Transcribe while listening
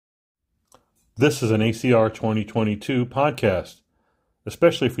This is an ACR 2022 podcast,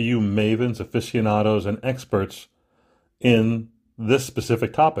 especially for you mavens, aficionados, and experts in this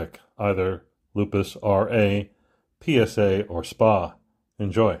specific topic, either lupus, RA, PSA, or SPA.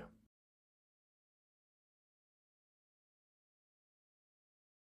 Enjoy.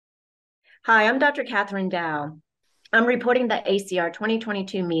 Hi, I'm Dr. Catherine Dow. I'm reporting the ACR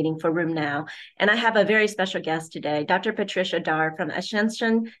 2022 meeting for RheumNow, and I have a very special guest today, Dr. Patricia Dar from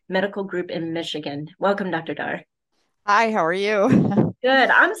Ascension Medical Group in Michigan. Welcome, Dr. Dar. Hi, how are you? Good.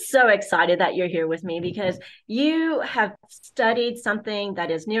 I'm so excited that you're here with me because you have studied something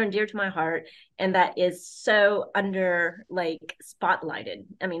that is near and dear to my heart and that is so under spotlighted.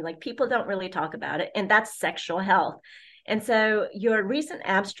 I mean, like people don't really talk about it, and that's sexual health. And so your recent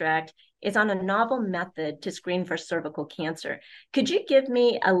abstract is on a novel method to screen for cervical cancer. Could you give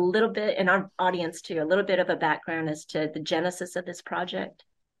me a little bit, and our audience too, a little bit of a background as to the genesis of this project?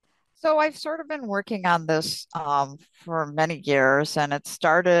 So I've sort of been working on this for many years, and it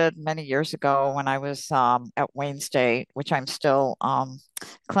started many years ago when I was at Wayne State, which I'm still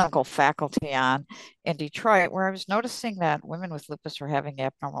clinical faculty on in Detroit, where I was noticing that women with lupus were having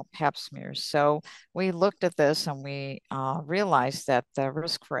abnormal pap smears. So we looked at this and we realized that the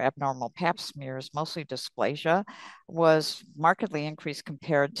risk for abnormal pap smears, mostly dysplasia, was markedly increased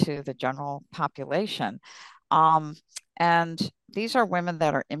compared to the general population. Um, and these are women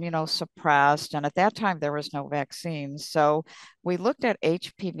that are immunosuppressed. And at that time, there was no vaccine. So we looked at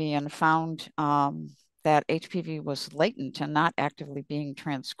HPV and found that HPV was latent and not actively being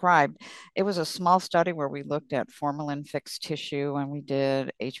transcribed. It was a small study where we looked at formalin fixed tissue and we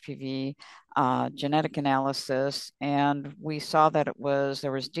did HPV genetic analysis, and we saw that there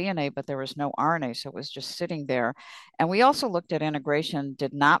was DNA, but there was no RNA, so it was just sitting there. And we also looked at integration,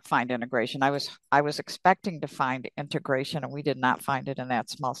 did not find integration. I was expecting to find integration, and we did not find it in that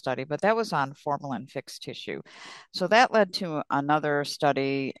small study, but that was on formalin fixed tissue. So that led to another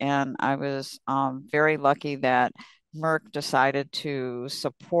study, and I was very lucky that Merck decided to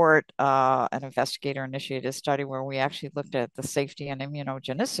support an investigator-initiated study where we actually looked at the safety and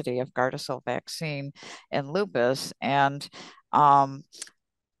immunogenicity of Gardasil vaccine in lupus. And um,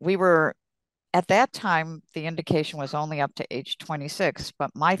 we were at that time, the indication was only up to age 26.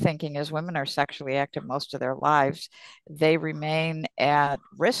 But my thinking is women are sexually active most of their lives. They remain at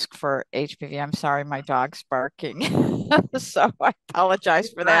risk for HPV. I'm sorry, my dog's barking. So I apologize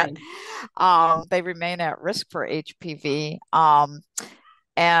for that. Fine. They remain at risk for HPV.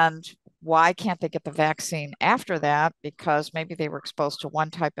 And why can't they get the vaccine after that? Because maybe they were exposed to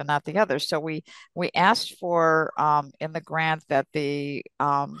one type and not the other. So we asked for in the grant that the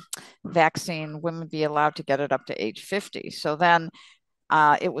vaccine women be allowed to get it up to age 50. So then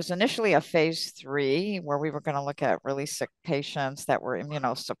it was initially a phase 3 where we were going to look at really sick patients that were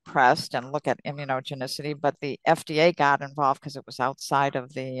immunosuppressed and look at immunogenicity, but the FDA got involved because it was outside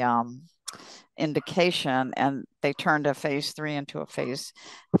of the indication, and they turned a phase 3 into a phase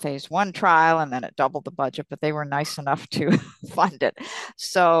 1 trial, and then it doubled the budget, but they were nice enough to fund it.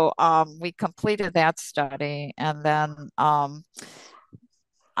 So we completed that study, and then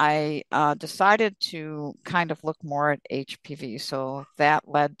I decided to kind of look more at HPV. So that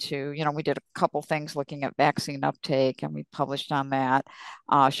led to, we did a couple things looking at vaccine uptake, and we published on that,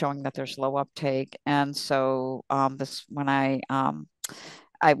 showing that there's low uptake. And so when I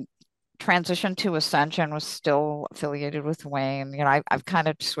transitioned to Ascension, was still affiliated with Wayne. I've kind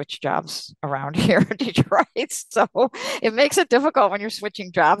of switched jobs around here in Detroit. So it makes it difficult when you're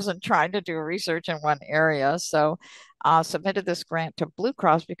switching jobs and trying to do research in one area. So submitted this grant to Blue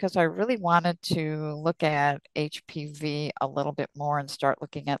Cross because I really wanted to look at HPV a little bit more and start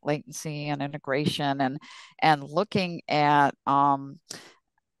looking at latency and integration and looking at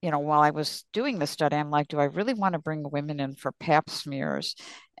while I was doing the study, I'm like, do I really want to bring women in for pap smears?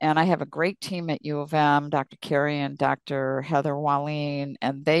 And I have a great team at U of M, Dr. Carey and Dr. Heather Walleen,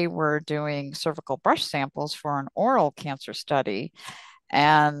 and they were doing cervical brush samples for an oral cancer study.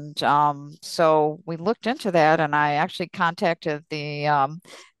 And so we looked into that, and I actually contacted the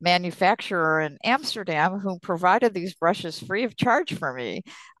manufacturer in Amsterdam who provided these brushes free of charge for me.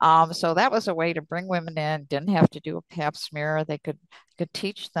 So that was a way to bring women in, didn't have to do a pap smear. They could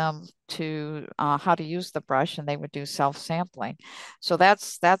teach them to how to use the brush, and they would do self-sampling. So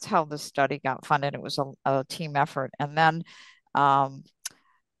that's how the study got funded. It was a team effort. And then um,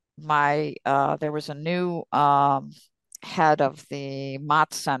 there was a new head of the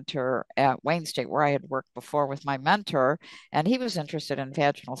Mott Center at Wayne State, where I had worked before with my mentor, and he was interested in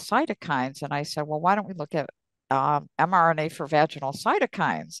vaginal cytokines. And I said, well, why don't we look at mRNA for vaginal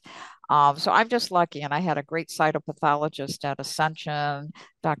cytokines. So I'm just lucky, and I had a great cytopathologist at Ascension,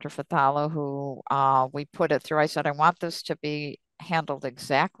 Dr. Fathala, who we put it through. I said, I want this to be handled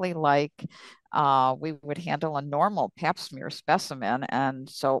exactly like we would handle a normal pap smear specimen. And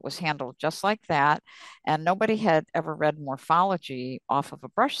so it was handled just like that. And nobody had ever read morphology off of a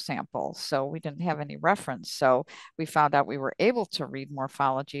brush sample. So we didn't have any reference. So we found out we were able to read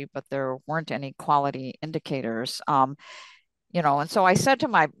morphology, but there weren't any quality indicators. And so I said to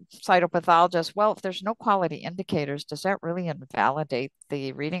my cytopathologist, well, if there's no quality indicators, does that really invalidate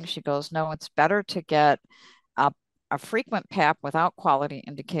the reading? She goes, no, it's better to get a, a frequent PAP without quality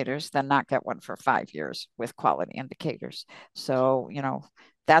indicators than not get one for 5 years with quality indicators. So,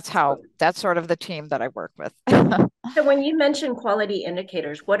 that's sort of the team that I work with. So when you mention quality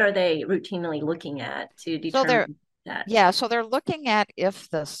indicators, what are they routinely looking at to So they're determine that? Yeah, so they're looking at if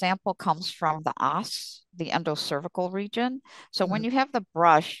the sample comes from the os, the endocervical region. So when Mhm. you have the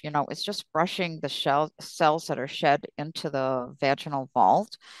brush, it's just brushing the cells that are shed into the vaginal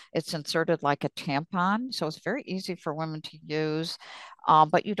vault. It's inserted like a tampon, so it's very easy for women to use.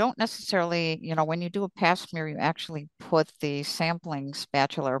 But you don't necessarily, when you do a pap smear, you actually put the sampling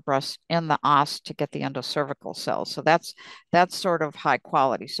spatula or brush in the os to get the endocervical cells. So that's sort of high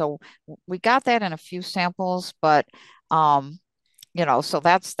quality. So we got that in a few samples, but um, so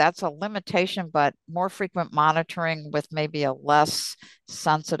that's a limitation, but more frequent monitoring with maybe a less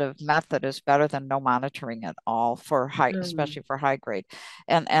sensitive method is better than no monitoring at all for high, Mm. especially for high grade.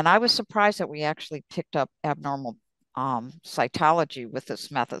 And I was surprised that we actually picked up abnormal cytology with this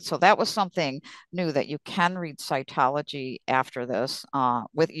method. So that was something new, that you can read cytology after this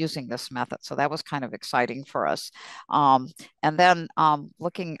with using this method. So that was kind of exciting for us. Um, and then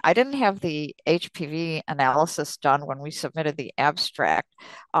I didn't have the HPV analysis done when we submitted the abstract.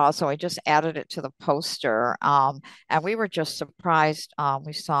 So I just added it to the poster. And we were just surprised.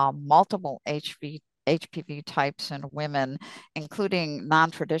 We saw multiple HPV types in women, including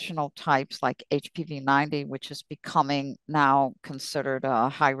non-traditional types like HPV 90, which is becoming now considered a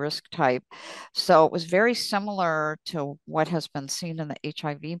high risk type. So it was very similar to what has been seen in the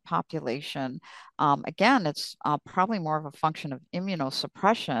HIV population. Again, it's probably more of a function of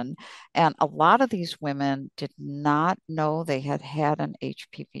immunosuppression. And a lot of these women did not know they had had an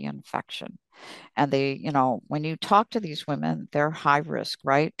HPV infection. And when you talk to these women, they're high risk,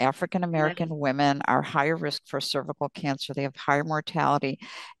 right? African American Right. women are higher risk for cervical cancer. They have higher mortality.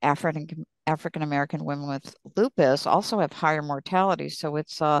 African American women with lupus also have higher mortality. So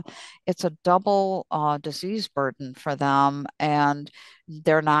it's a double disease burden for them, and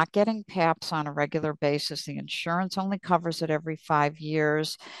they're not getting PAPs on a regular basis. The insurance only covers it every 5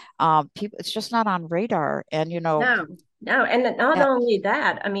 years. It's just not on radar, and No, no. And not yeah, only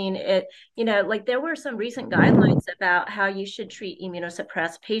that, I mean, like there were some recent guidelines about how you should treat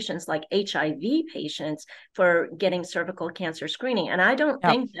immunosuppressed patients like HIV patients for getting cervical cancer screening. And I don't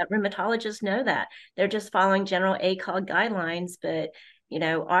yeah. think that rheumatologists know that. They're just following general ACOG guidelines, but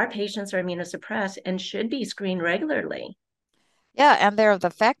our patients are immunosuppressed and should be screened regularly. Yeah, and the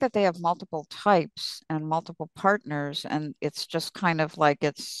fact that they have multiple types and multiple partners, and it's just kind of like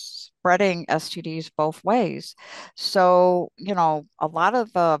it's spreading STDs both ways. So, a lot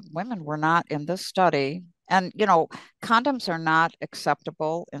of the women were not in this study. And, condoms are not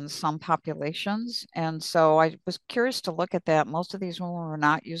acceptable in some populations. And so I was curious to look at that. Most of these women were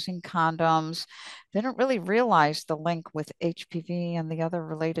not using condoms. They didn't really realize the link with HPV and the other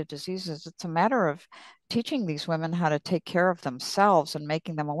related diseases. It's a matter of teaching these women how to take care of themselves and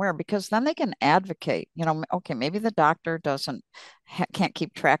making them aware, because then they can advocate. Okay, maybe the doctor can't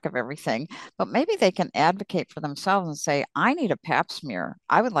keep track of everything, but maybe they can advocate for themselves and say, I need a pap smear.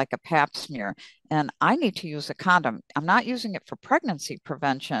 I would like a pap smear, and I need to use a condom. I'm not using it for pregnancy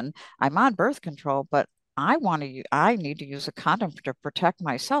prevention. I'm on birth control, but I need to use a condom to protect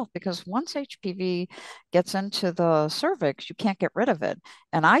myself, because once HPV gets into the cervix, you can't get rid of it.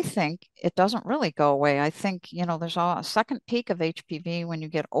 And I think it doesn't really go away. I think, there's a second peak of HPV when you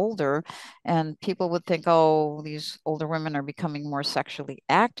get older, and people would think, oh, these older women are becoming more sexually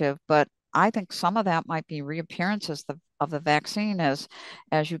active. But I think some of that might be reappearances of the vaccine as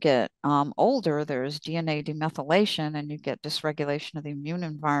you get older. There's DNA demethylation, and you get dysregulation of the immune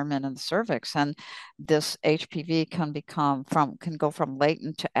environment in the cervix, and this HPV can go from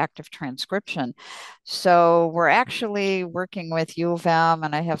latent to active transcription. So we're actually working with U of M,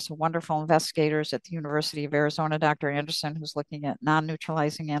 and I have some wonderful investigators at the University of Arizona, Dr. Anderson, who's looking at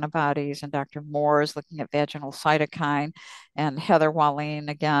non-neutralizing antibodies, and Dr. Moore is looking at vaginal cytokine, and Heather Walline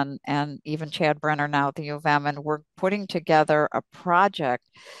again, and even Chad Brenner now at the U of M. And we're putting together a project.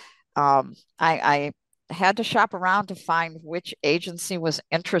 I had to shop around to find which agency was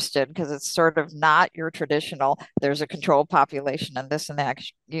interested because it's sort of not your traditional, there's a control population and this and that.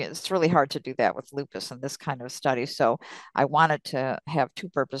 It's really hard to do that with lupus and this kind of study. So I wanted to have two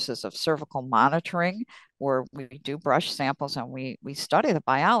purposes of cervical monitoring where we do brush samples and we study the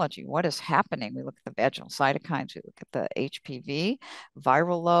biology. What is happening? We look at the vaginal cytokines, we look at the HPV,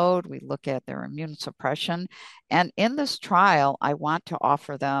 viral load, we look at their immune suppression. And in this trial, I want to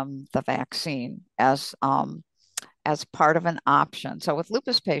offer them the vaccine as part of an option. So with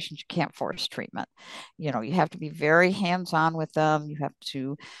lupus patients, you can't force treatment. You have to be very hands-on with them. You have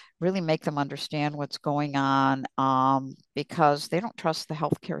to really make them understand what's going on because they don't trust the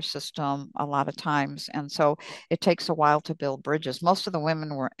healthcare system a lot of times. And so it takes a while to build bridges. Most of the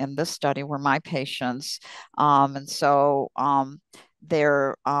women were in this study were my patients. And so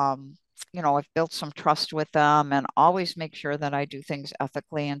they're I've built some trust with them and always make sure that I do things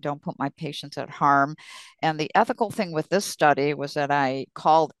ethically and don't put my patients at harm. And the ethical thing with this study was that I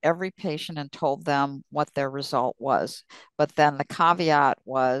called every patient and told them what their result was. But then the caveat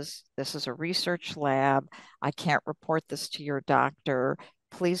was, this is a research lab. I can't report this to your doctor.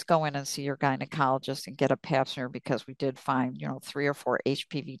 Please go in and see your gynecologist and get a pap smear because we did find, 3 or 4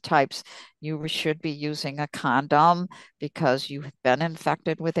 HPV types. You should be using a condom because you've been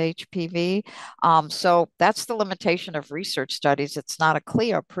infected with HPV. So that's the limitation of research studies. It's not a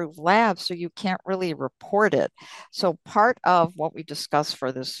CLIA approved lab, so you can't really report it. So part of what we discussed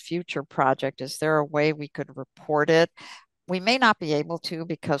for this future project, is there a way we could report it? We may not be able to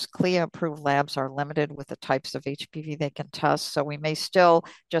because CLIA approved labs are limited with the types of HPV they can test. So we may still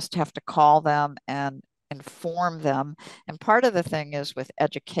just have to call them and inform them. And part of the thing is with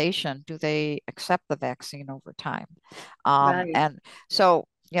education, do they accept the vaccine over time? Right. And so,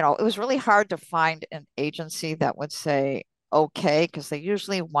 it was really hard to find an agency that would say, okay, because they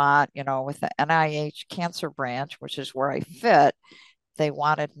usually want, with the NIH cancer branch, which is where I fit, they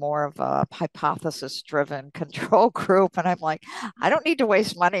wanted more of a hypothesis driven control group. And I'm like, I don't need to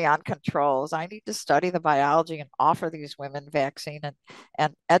waste money on controls. I need to study the biology and offer these women vaccine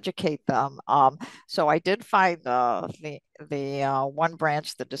and educate them. So I did find the one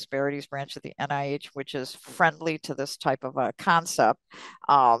branch, the disparities branch of the NIH, which is friendly to this type of a concept.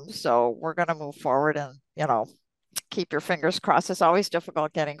 So we're going to move forward and, keep your fingers crossed. It's always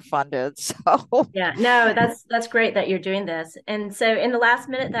difficult getting funded. So Yeah, no, that's great that you're doing this. And so in the last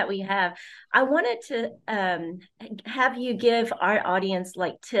minute that we have, I wanted to have you give our audience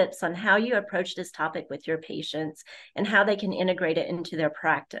like tips on how you approach this topic with your patients and how they can integrate it into their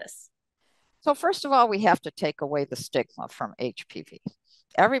practice. So first of all, we have to take away the stigma from HPV.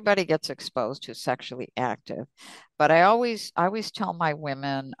 Everybody gets exposed who's sexually active, but I always tell my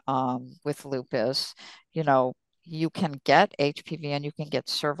women with lupus, you know, you can get HPV and you can get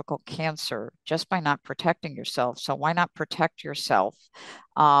cervical cancer just by not protecting yourself. So why not protect yourself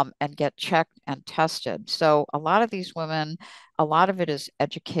and get checked and tested? So a lot of these women, a lot of it is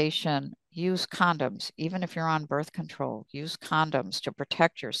education. Use condoms, even if you're on birth control, use condoms to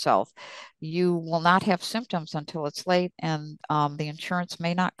protect yourself. You will not have symptoms until it's late, and the insurance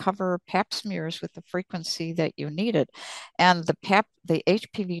may not cover pap smears with the frequency that you need it. And the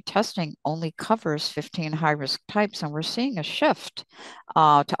HPV testing only covers 15 high risk types, and we're seeing a shift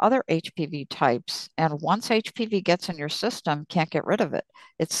to other HPV types. And once HPV gets in your system, can't get rid of it.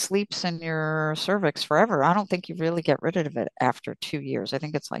 It sleeps in your cervix forever. I don't think you really get rid of it after 2 years. I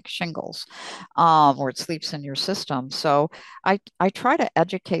think it's like shingles, or it sleeps in your system. So I try to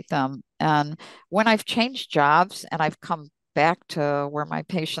educate them. And when I've changed jobs and I've come back to where my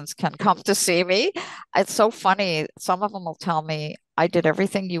patients can come to see me, it's so funny. Some of them will tell me, I did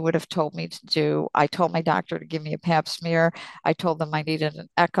everything you would have told me to do. I told my doctor to give me a pap smear. I told them I needed an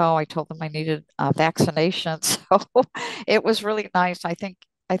echo. I told them I needed a vaccination. So it was really nice. I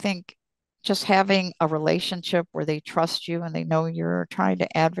think just having a relationship where they trust you and they know you're trying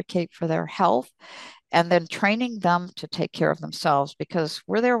to advocate for their health, and then training them to take care of themselves because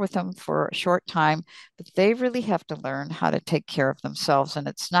we're there with them for a short time, but they really have to learn how to take care of themselves. And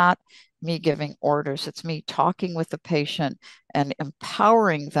it's not me giving orders, it's me talking with the patient and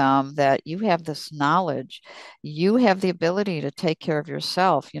empowering them that you have this knowledge, you have the ability to take care of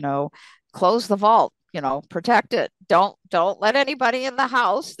yourself, close the vault, protect it. Don't let anybody in the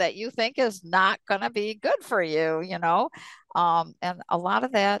house that you think is not going to be good for you. And a lot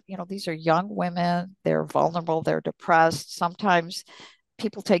of that, these are young women, they're vulnerable, they're depressed. Sometimes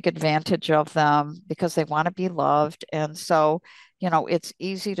people take advantage of them because they want to be loved. And so, it's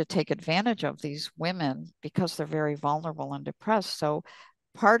easy to take advantage of these women because they're very vulnerable and depressed. So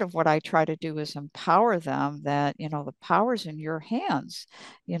part of what I try to do is empower them that, the power's in your hands.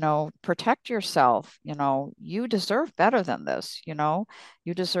 Protect yourself. You deserve better than this.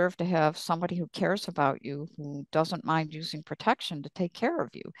 You deserve to have somebody who cares about you, who doesn't mind using protection to take care of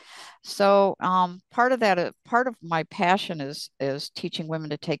you. So part of my passion is teaching women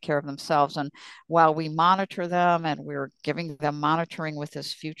to take care of themselves. And while we monitor them and we're giving them monitoring with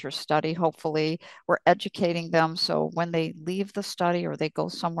this future study, hopefully we're educating them so when they leave the study or they go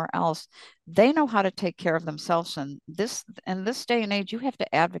somewhere else, they know how to take care of themselves. And in this day and age, you have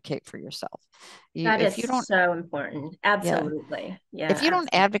to advocate for yourself. That If is you don't, so important. Absolutely. Yeah. if you don't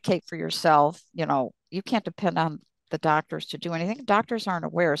absolutely. advocate for yourself, you can't depend on the doctors to do anything. Doctors aren't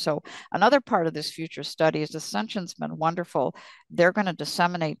aware. So another part of this future study is Ascension's been wonderful. They're going to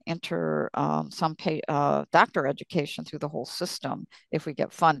disseminate doctor education through the whole system if we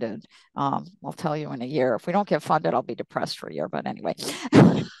get funded. I'll tell you in a year. If we don't get funded, I'll be depressed for a year. But anyway,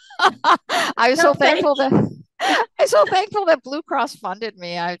 I was so thankful that Blue Cross funded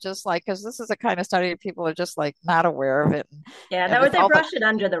me. I just because this is the kind of study that people are just not aware of it. Yeah, And that was, they brush it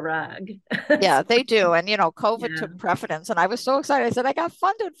under the rug. Yeah, they do. And, COVID Yeah. took precedence. And I was so excited. I said, I got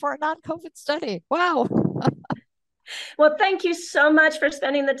funded for a non-COVID study. Wow. Well, thank you so much for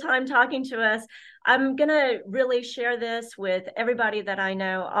spending the time talking to us. I'm going to really share this with everybody that I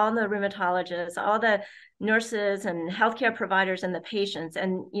know, all the rheumatologists, all the nurses and healthcare providers and the patients.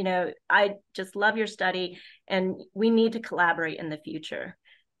 And, I just love your study and we need to collaborate in the future.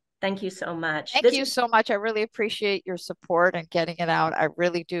 Thank you so much. Thank you so much. I really appreciate your support and getting it out. I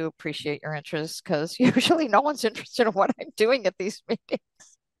really do appreciate your interest because usually no one's interested in what I'm doing at these meetings.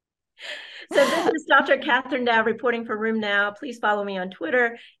 So this is Dr. Catherine Dow reporting for RheumNow. Please follow me on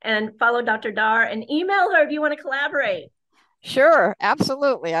Twitter and follow Dr. Dar and email her if you want to collaborate. Sure,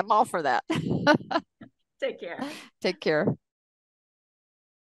 absolutely. I'm all for that. Take care. Take care.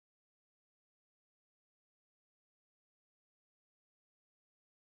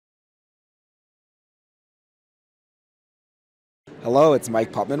 Hello, it's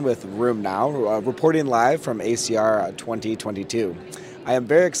Mike Putman with RheumNow, reporting live from ACR 2022. I am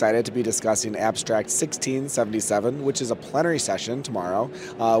very excited to be discussing Abstract 1677, which is a plenary session tomorrow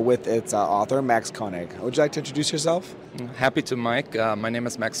with its author, Max Koenig. Would you like to introduce yourself? Happy to, Mike. My name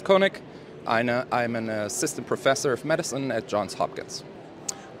is Max Koenig. I'm an assistant professor of medicine at Johns Hopkins.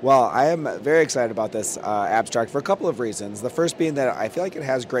 Well, I am very excited about this abstract for a couple of reasons. The first being that I feel like it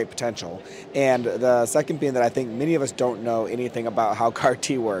has great potential, and the second being that I think many of us don't know anything about how CAR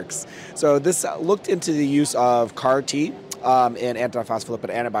T works. So this looked into the use of CAR T in antiphospholipid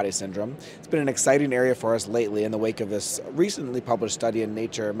antibody syndrome. It's been an exciting area for us lately in the wake of this recently published study in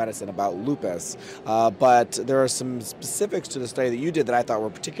Nature Medicine about lupus. But there are some specifics to the study that you did that I thought were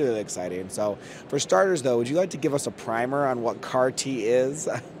particularly exciting. So for starters, though, would you like to give us a primer on what CAR T is?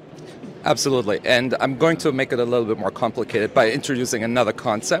 Absolutely. And I'm going to make it a little bit more complicated by introducing another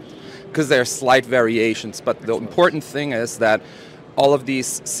concept because there are slight variations. But the important thing is that all of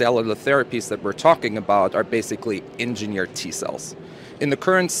these cellular therapies that we're talking about are basically engineered T cells. In the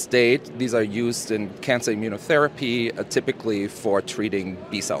current state, these are used in cancer immunotherapy, typically for treating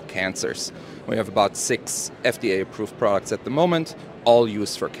B-cell cancers. We have about 6 FDA-approved products at the moment, all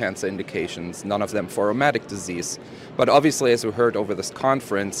used for cancer indications, none of them for rheumatic disease. But obviously, as we heard over this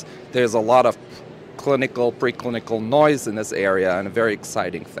conference, there's a lot of preclinical noise in this area, and a very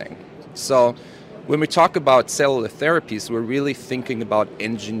exciting thing. So when we talk about cellular therapies, we're really thinking about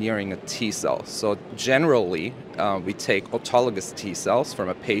engineering a T cell. So generally, we take autologous T cells from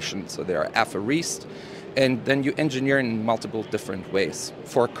a patient, so they are apheresed, and then you engineer in multiple different ways.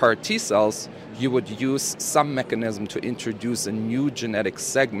 For CAR T cells, you would use some mechanism to introduce a new genetic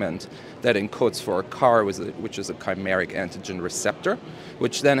segment that encodes for a CAR, which is a chimeric antigen receptor,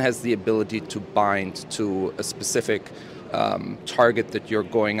 which then has the ability to bind to a specific target that you're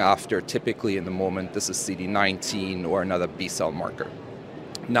going after. Typically in the moment, this is CD19 or another B-cell marker.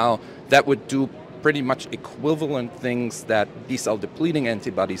 Now, that would do pretty much equivalent things that B-cell depleting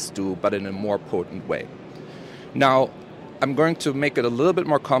antibodies do, but in a more potent way. Now, I'm going to make it a little bit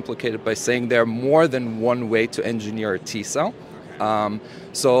more complicated by saying there are more than one way to engineer a T cell.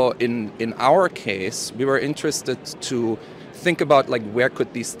 So in our case, we were interested to think about where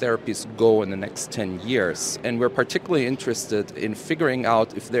could these therapies go in the next 10 years. And we're particularly interested in figuring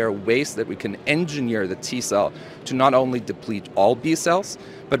out if there are ways that we can engineer the T cell to not only deplete all B cells,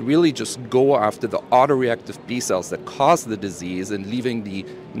 but really just go after the autoreactive B cells that cause the disease and leaving the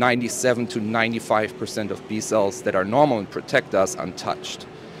 97 to 95% of B cells that are normal and protect us untouched.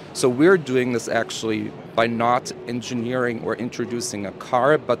 So we're doing this actually by not engineering or introducing a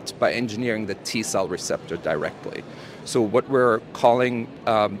CAR, but by engineering the T cell receptor directly. So what we're calling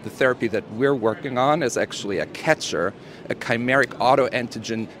the therapy that we're working on is actually a catcher, a chimeric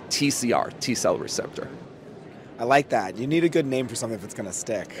autoantigen TCR, T-cell receptor. I like that. You need a good name for something if it's going to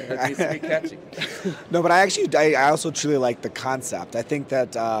stick. It needs to be catchy. No, but I also truly like the concept. I think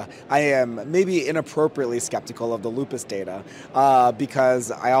that I am maybe inappropriately skeptical of the lupus data because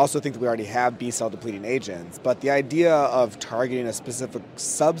I also think that we already have B-cell depleting agents. But the idea of targeting a specific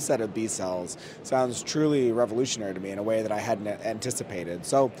subset of B cells sounds truly revolutionary to me in a way that I hadn't anticipated.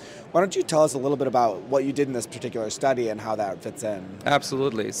 So why don't you tell us a little bit about what you did in this particular study and how that fits in?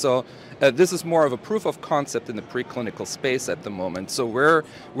 Absolutely. So this is more of a proof of concept in the preclinical space at the moment. So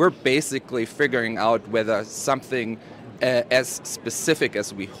we're basically figuring out whether something as specific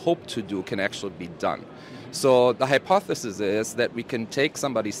as we hope to do can actually be done. So the hypothesis is that we can take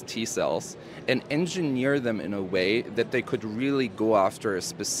somebody's T cells and engineer them in a way that they could really go after a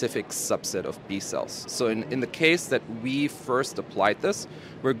specific subset of B cells. So in the case that we first applied this,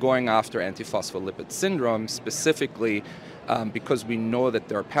 we're going after antiphospholipid syndrome specifically because we know that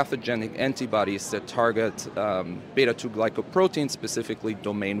there are pathogenic antibodies that target beta-2 glycoprotein, specifically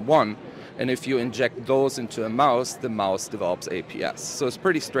domain 1. And if you inject those into a mouse, the mouse develops APS. So it's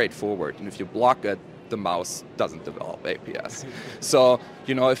pretty straightforward. And if you block it, the mouse doesn't develop APS. So,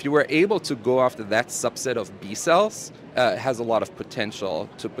 if you were able to go after that subset of B cells, it has a lot of potential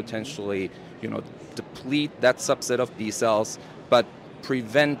to potentially, deplete that subset of B cells, but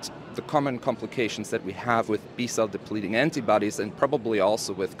prevent the common complications that we have with B-cell depleting antibodies and probably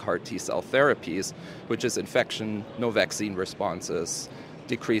also with CAR T-cell therapies, which is infection, no vaccine responses,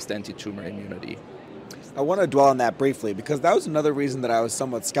 decreased anti-tumor immunity. I want to dwell on that briefly because that was another reason that I was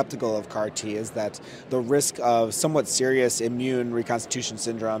somewhat skeptical of CAR T is that the risk of somewhat serious immune reconstitution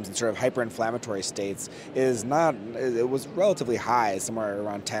syndromes and sort of hyperinflammatory states it was relatively high, somewhere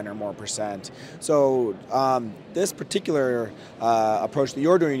around 10 or more %. So this particular approach that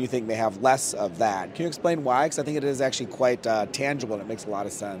you're doing, you think may have less of that. Can you explain why? Because I think it is actually quite tangible and it makes a lot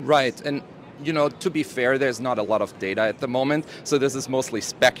of sense. Right. And to be fair, there's not a lot of data at the moment, so this is mostly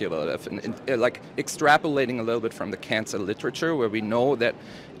speculative and like extrapolating a little bit from the cancer literature, where we know that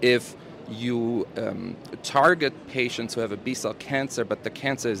if you target patients who have a B-cell cancer, but the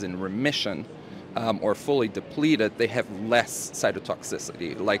cancer is in remission or fully depleted, they have less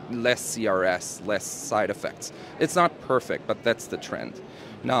cytotoxicity, like less CRS, less side effects. It's not perfect, but that's the trend.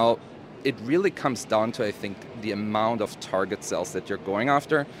 Now, it really comes down to, I think, the amount of target cells that you're going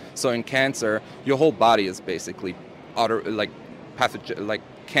after. So in cancer, your whole body is basically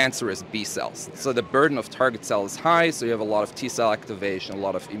cancerous B cells. So the burden of target cell is high, so you have a lot of T cell activation, a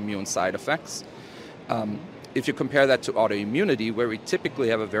lot of immune side effects. If you compare that to autoimmunity, where we typically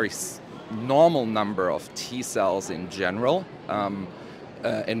have a very normal number of T cells in general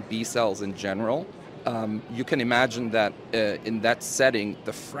and B cells in general, you can imagine that in that setting,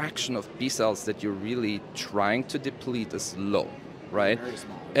 the fraction of B cells that you're really trying to deplete is low, right? Very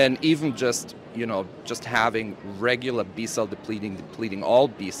small. And even just having regular B cell depleting all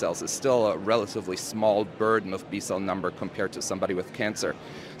B cells is still a relatively small burden of B cell number compared to somebody with cancer.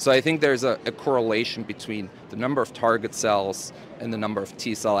 So I think there's a correlation between the number of target cells and the number of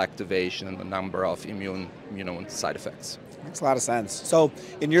T cell activation and the number of immune side effects. Makes a lot of sense. So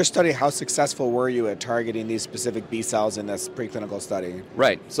in your study, how successful were you at targeting these specific B cells in this preclinical study?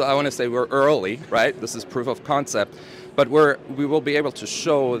 Right. So I want to say we're early, right? This is proof of concept. But we will be able to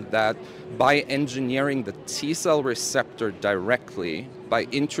show that by engineering the T cell receptor directly, by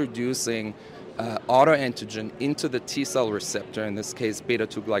introducing autoantigen into the T cell receptor, in this case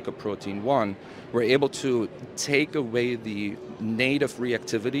beta-2 glycoprotein 1, we're able to take away the native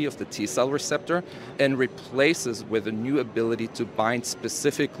reactivity of the T cell receptor and replaces with a new ability to bind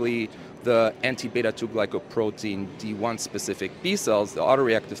specifically the anti-beta-2 glycoprotein D1 specific B cells, the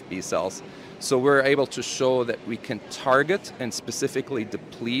autoreactive B cells. So we're able to show that we can target and specifically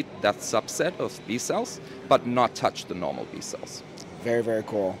deplete that subset of B cells, but not touch the normal B cells. Very, very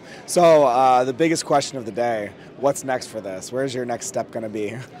cool. So the biggest question of the day, what's next for this? Where's your next step going to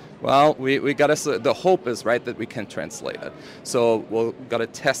be? Well, we got to. The hope is, right, that we can translate it. So we'll got to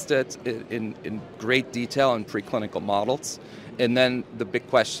test it in great detail in preclinical models. And then the big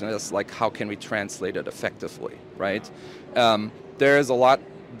question is, like, how can we translate it effectively, right? There is a lot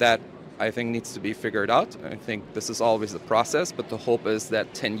that I think needs to be figured out. I think this is always the process, but the hope is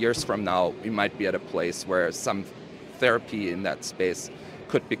that 10 years from now, we might be at a place where some therapy in that space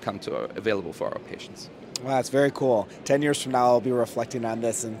could become available for our patients. Wow, that's very cool. 10 years from now, I'll be reflecting on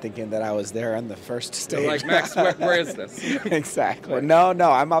this and thinking that I was there on the first stage. You're like, Max, where is this? Exactly. No,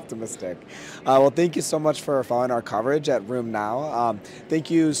 I'm optimistic. Well, thank you so much for following our coverage at Room Now.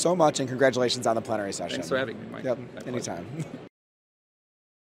 Thank you so much, and congratulations on the plenary session. Thanks for having me, Mike. Yep, anytime.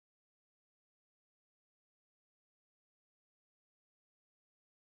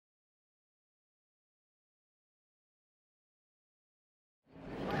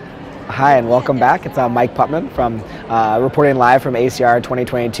 Hi, and welcome back. It's Mike Putman from reporting live from ACR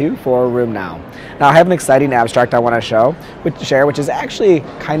 2022 for Room Now. Now, I have an exciting abstract I want to share, which is actually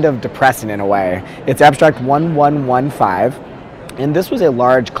kind of depressing in a way. It's abstract 1115. And this was a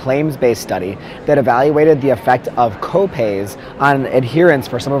large claims-based study that evaluated the effect of copays on adherence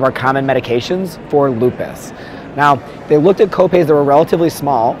for some of our common medications for lupus. Now, they looked at copays that were relatively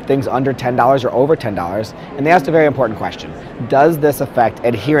small, things under $10 or over $10, and they asked a very important question. Does this affect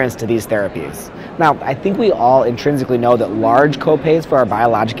adherence to these therapies? Now, I think we all intrinsically know that large copays for our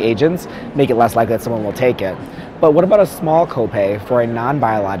biologic agents make it less likely that someone will take it. But what about a small copay for a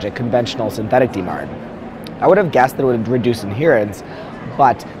non-biologic conventional synthetic DMARD? I would have guessed that it would reduce adherence,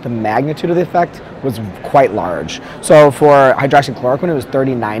 but the magnitude of the effect was quite large. So for hydroxychloroquine, it was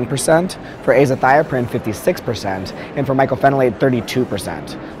 39%, for azathioprine, 56%, and for mycophenolate,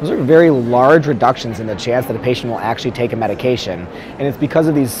 32%. Those are very large reductions in the chance that a patient will actually take a medication, and it's because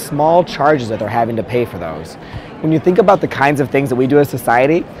of these small charges that they're having to pay for those. When you think about the kinds of things that we do as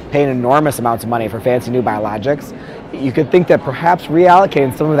society, paying enormous amounts of money for fancy new biologics, you could think that perhaps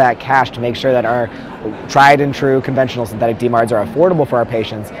reallocating some of that cash to make sure that our tried and true conventional synthetic DMARDs are affordable for our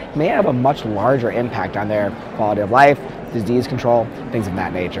patients may have a much larger impact on their quality of life, disease control, things of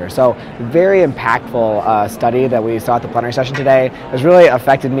that nature. So very impactful study that we saw at the plenary session today has really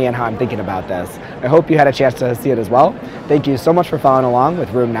affected me and how I'm thinking about this. I hope you had a chance to see it as well. Thank you so much for following along with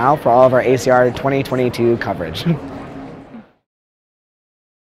Room Now for all of our ACR 2022 coverage.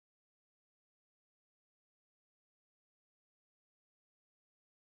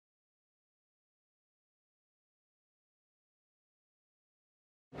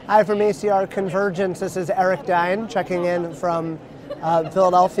 Hi from ACR Convergence. This is Eric Dine checking in from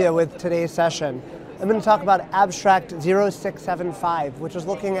Philadelphia with today's session. I'm going to talk about abstract 0675, which is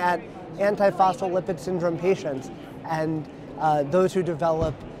looking at antiphospholipid syndrome patients and those who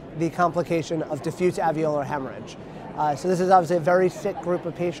develop the complication of diffuse alveolar hemorrhage. So this is obviously a very sick group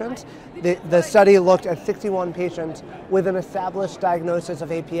of patients. The study looked at 61 patients with an established diagnosis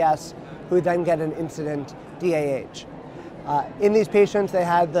of APS who then get an incident DAH. In these patients, they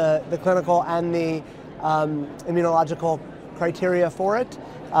had the clinical and the immunological criteria for it.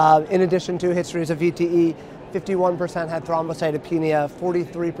 In addition to histories of VTE, 51% had thrombocytopenia,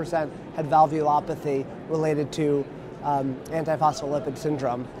 43% had valvulopathy related to antiphospholipid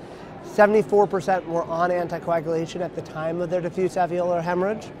syndrome. 74% were on anticoagulation at the time of their diffuse alveolar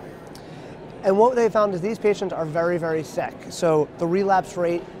hemorrhage. And what they found is these patients are very, very sick. So the relapse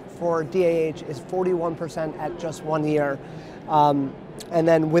rate for DAH is 41% at just 1 year. And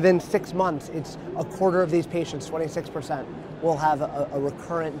then within 6 months, it's a quarter of these patients, 26%, will have a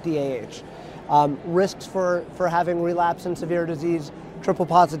recurrent DAH. Risks for having relapse and severe disease, triple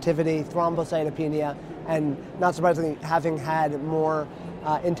positivity, thrombocytopenia, and not surprisingly, having had more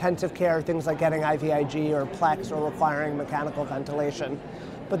intensive care, things like getting IVIG or Plex or requiring mechanical ventilation.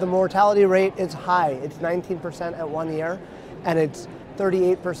 But the mortality rate is high. It's 19% at 1 year, and it's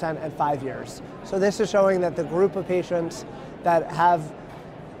 38% at 5 years. So this is showing that the group of patients that have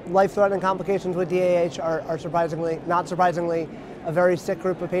life-threatening complications with DAH are not surprisingly, a very sick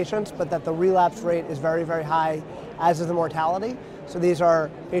group of patients, but that the relapse rate is very, very high, as is the mortality. So these are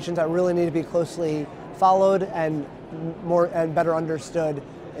patients that really need to be closely followed and better understood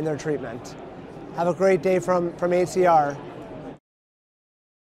in their treatment. Have a great day from ACR.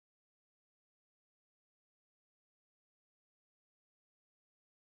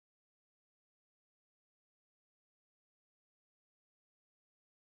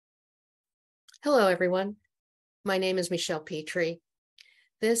 Hello, everyone. My name is Michelle Petrie.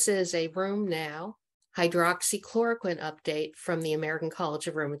 This is a Room Now hydroxychloroquine update from the American College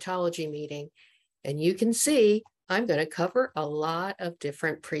of Rheumatology meeting. And you can see I'm going to cover a lot of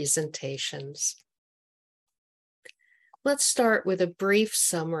different presentations. Let's start with a brief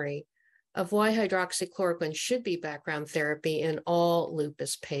summary of why hydroxychloroquine should be background therapy in all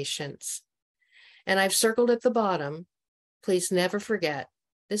lupus patients. And I've circled at the bottom, please never forget,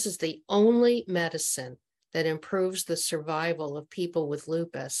 this is the only medicine that improves the survival of people with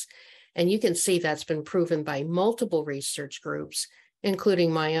lupus. And you can see that's been proven by multiple research groups,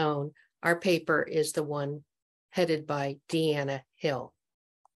 including my own. Our paper is the one headed by Deanna Hill.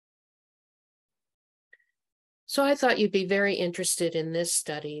 So I thought you'd be very interested in this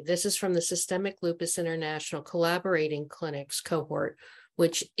study. This is from the Systemic Lupus International Collaborating Clinics cohort,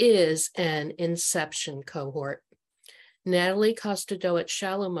 which is an inception cohort. Natalie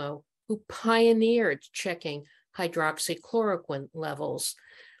Costadot-Chalumeau, who pioneered checking hydroxychloroquine levels,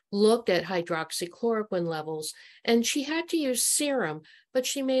 looked at hydroxychloroquine levels, and she had to use serum, but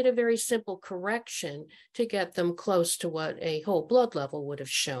she made a very simple correction to get them close to what a whole blood level would have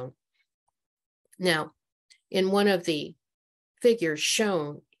shown. Now, in one of the figures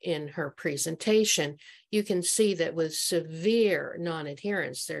shown in her presentation, you can see that with severe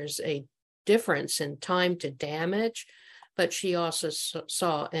non-adherence, there's a difference in time to damage, but she also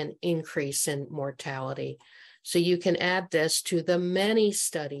saw an increase in mortality. So you can add this to the many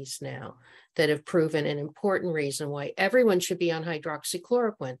studies now that have proven an important reason why everyone should be on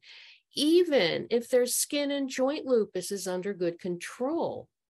hydroxychloroquine, even if their skin and joint lupus is under good control.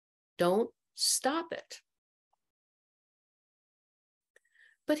 Don't stop it.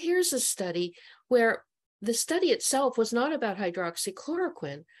 But here's a study where the study itself was not about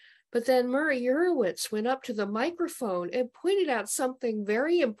hydroxychloroquine, but then Murray Urowitz went up to the microphone and pointed out something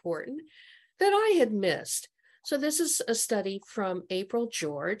very important that I had missed. So this is a study from April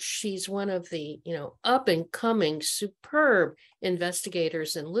George. She's one of the, up and coming superb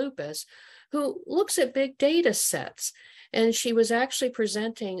investigators in lupus who looks at big data sets. And she was actually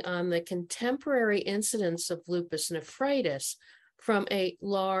presenting on the contemporary incidence of lupus nephritis from a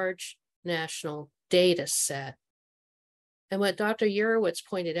large national data set. And what Dr. Urowitz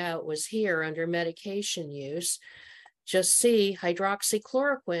pointed out was here under medication use, just see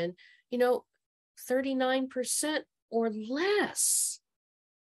hydroxychloroquine, 39% or less.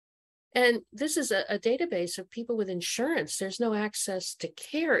 And this is a database of people with insurance. There's no access to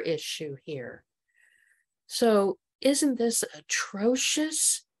care issue here. So isn't this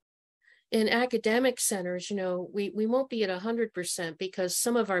atrocious? In academic centers, we won't be at 100% because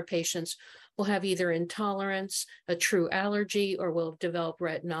some of our patients will have either intolerance, a true allergy, or will develop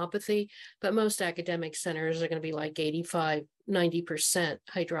retinopathy. But most academic centers are going to be like 85, 90%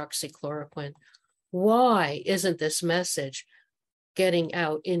 hydroxychloroquine. Why isn't this message getting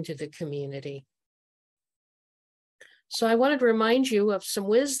out into the community? So I wanted to remind you of some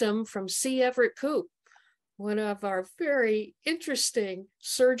wisdom from C. Everett Koop, one of our very interesting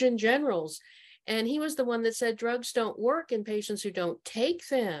surgeon generals. And he was the one that said drugs don't work in patients who don't take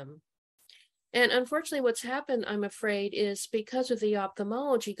them. And unfortunately, what's happened, I'm afraid, is because of the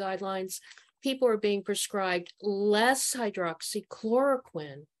ophthalmology guidelines, people are being prescribed less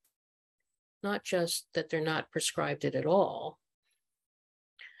hydroxychloroquine, not just that they're not prescribed it at all.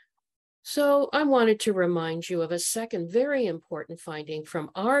 So I wanted to remind you of a second very important finding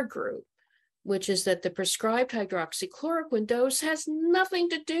from our group, which is that the prescribed hydroxychloroquine dose has nothing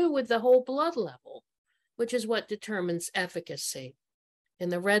to do with the whole blood level, which is what determines efficacy. In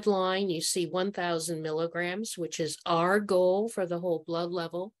the red line, you see 1,000 milligrams, which is our goal for the whole blood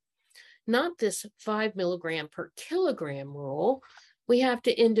level, not this 5 milligram per kilogram rule. We have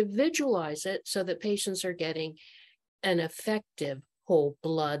to individualize it so that patients are getting an effective whole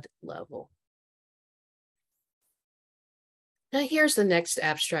blood level. Now, here's the next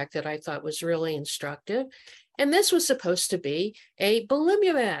abstract that I thought was really instructive. And this was supposed to be a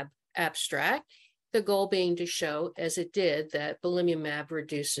belimumab abstract, the goal being to show, as it did, that belimumab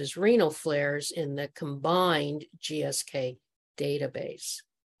reduces renal flares in the combined GSK database.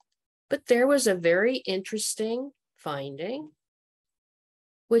 But there was a very interesting finding,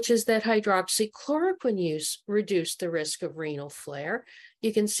 which is that hydroxychloroquine use reduced the risk of renal flare.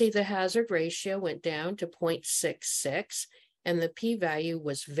 You can see the hazard ratio went down to 0.66, and the p-value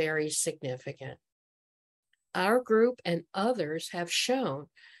was very significant. Our group and others have shown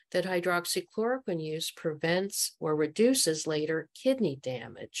that hydroxychloroquine use prevents or reduces later kidney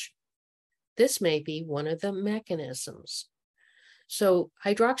damage. This may be one of the mechanisms. So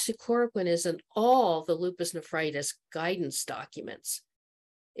hydroxychloroquine is in all the lupus nephritis guidance documents.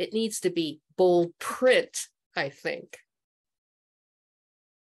 It needs to be bold print, I think.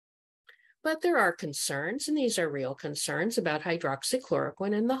 But there are concerns, and these are real concerns, about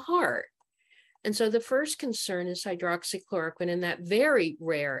hydroxychloroquine in the heart. And so the first concern is hydroxychloroquine in that very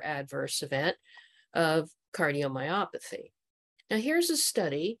rare adverse event of cardiomyopathy. Now, here's a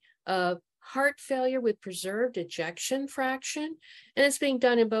study of heart failure with preserved ejection fraction, and it's being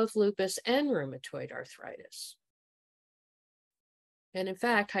done in both lupus and rheumatoid arthritis. And in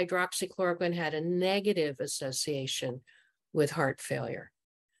fact, hydroxychloroquine had a negative association with heart failure.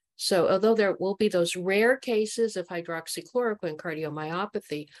 So although there will be those rare cases of hydroxychloroquine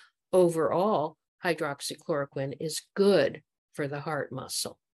cardiomyopathy, overall, hydroxychloroquine is good for the heart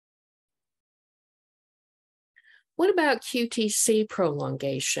muscle. What about QTC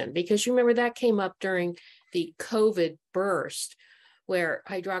prolongation? Because you remember that came up during the COVID burst, where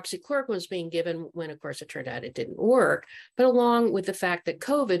hydroxychloroquine was being given when, of course, it turned out it didn't work, but along with the fact that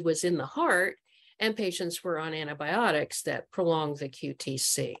COVID was in the heart and patients were on antibiotics that prolonged the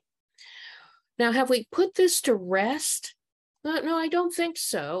QTC. Now, have we put this to rest? No, I don't think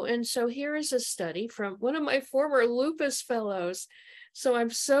so. And so here is a study from one of my former lupus fellows. So I'm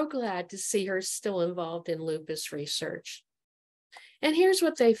so glad to see her still involved in lupus research. And here's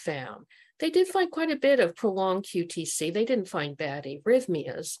what they found. They did find quite a bit of prolonged QTC. They didn't find bad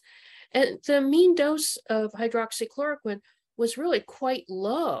arrhythmias. And the mean dose of hydroxychloroquine was really quite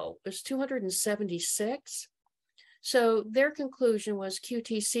low. It was 276. So their conclusion was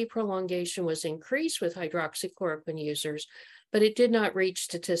QTC prolongation was increased with hydroxychloroquine users, but it did not reach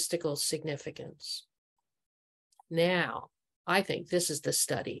statistical significance. Now, I think this is the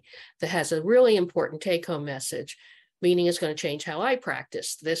study that has a really important take-home message, meaning it's going to change how I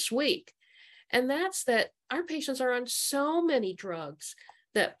practice this week. And that's that our patients are on so many drugs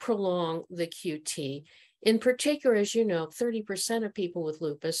that prolong the QT. In particular, as you know, 30% of people with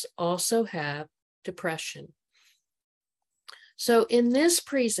lupus also have depression. So in this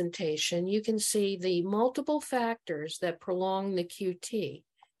presentation, you can see the multiple factors that prolong the QT.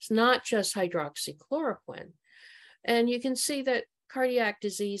 It's not just hydroxychloroquine. And you can see that cardiac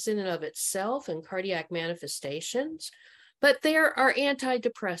disease in and of itself and cardiac manifestations, but there are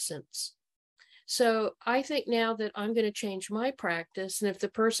antidepressants. So I think now that I'm going to change my practice, and if the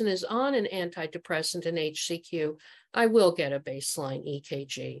person is on an antidepressant and HCQ, I will get a baseline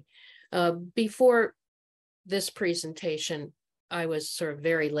EKG. Before this presentation, I was sort of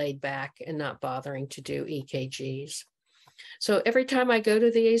very laid back and not bothering to do EKGs. So every time I go to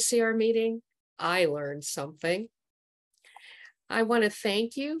the ACR meeting, I learn something. I want to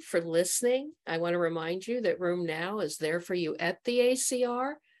thank you for listening. I want to remind you that Room Now is there for you at the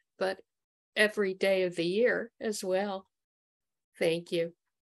ACR, but every day of the year as well. Thank you.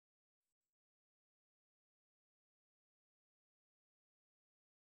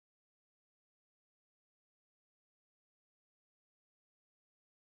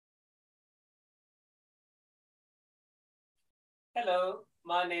 Hello,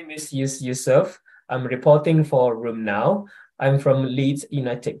 my name is Yusuf. I'm reporting for Room Now. I'm from Leeds,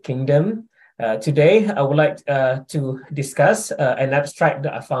 United Kingdom. Today, I would like to discuss an abstract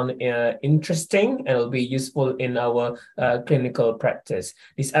that I found interesting and will be useful in our clinical practice.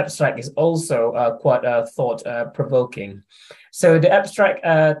 This abstract is also quite thought-provoking. So the abstract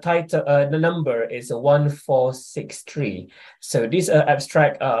title, the number is 1463. So this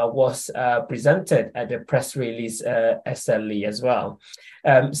abstract was presented at the press release SLE as well.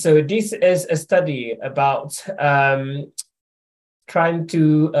 So this is a study about trying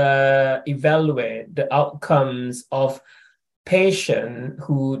to evaluate the outcomes of patients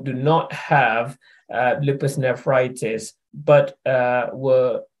who do not have lupus nephritis, but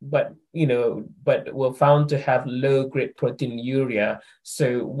were found to have low-grade proteinuria.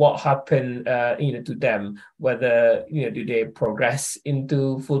 So what happened, to them? Whether do they progress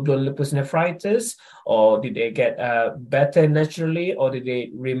into full-blown lupus nephritis, or did they get better naturally, or did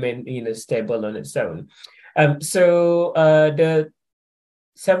they remain stable on its own? So the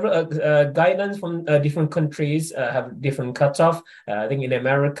several guidelines from different countries have different cutoff. I think in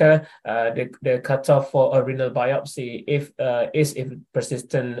America, the cutoff for a renal biopsy is if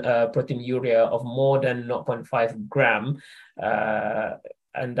persistent proteinuria of more than 0.5 gram.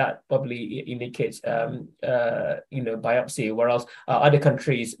 And that probably indicates, biopsy, whereas other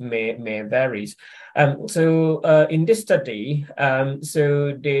countries may vary. So in this study,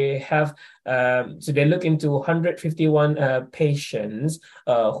 so they have, so they look into 151 patients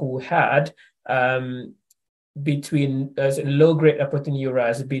who had between low-grade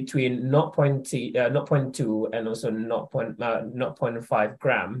proteinuria between 0.2 and also 0.5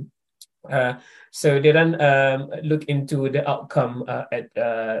 gram. So they then look into the outcome at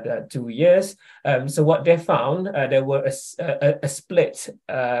 2 years. So what they found, there were a split,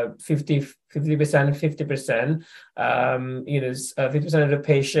 50%, 50%. 50% of the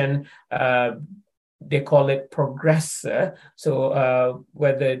patient, they call it progressor. So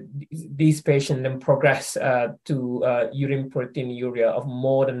whether these patients then progress to urine proteinuria of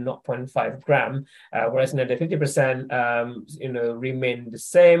more than 0.5 gram, whereas another 50% remain the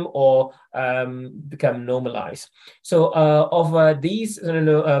same or become normalized. So of these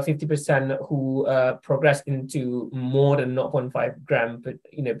 50% who progress into more than 0.5 gram per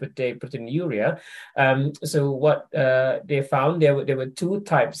day proteinuria, so what they found, there were two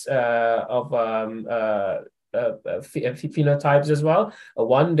types of phenotypes as well.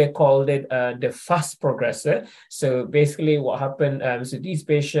 One, they called it the fast progressor. So basically what happened, so these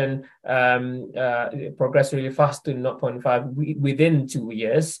patients progress really fast to 0.5 within 2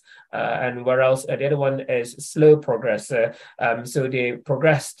 years. And whereas the other one is slow progressor. So they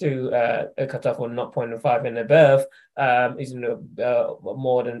progress to a cutoff of 0.5 and above is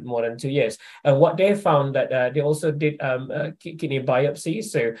more than 2 years. And what they found that they also did kidney biopsy.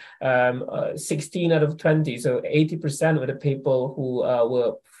 So 16 out of 20, so 80% of the people who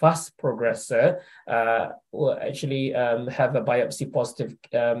were fast progressor will actually have a biopsy positive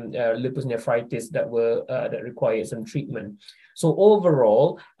lupus nephritis that required some treatment. So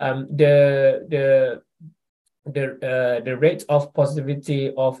overall, the rate of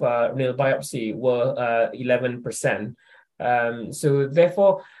positivity of renal biopsy were 11%. So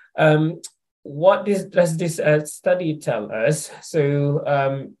therefore, what does this study tell us? So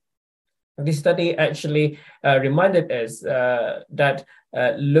this study actually reminded us that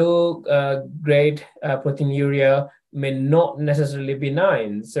low grade proteinuria may not necessarily be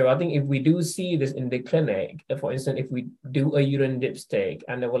benign. So I think if we do see this in the clinic, for instance, if we do a urine dipstick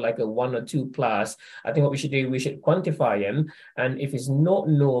and there were like a 1 or 2 plus, I think what we should do, we should quantify them. And if it's not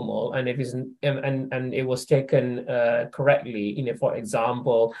normal, and if it's and it was taken correctly, for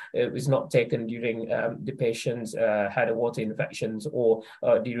example, it was not taken during the patients had a water infections or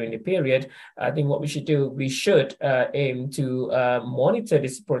during the period, I think what we should do, we should aim to monitor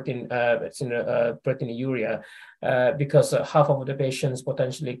this proteinuria. Because half of the patients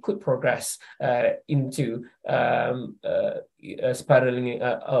potentially could progress into spiraling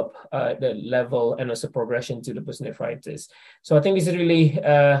up the level and also progression to lupus nephritis. So I think it's really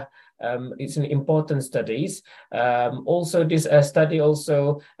it's an important studies. Also, this study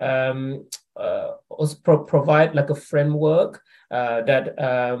also provide like a framework that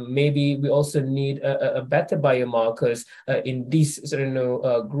maybe we also need a better biomarkers in this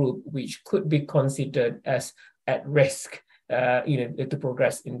group, which could be considered as at risk, to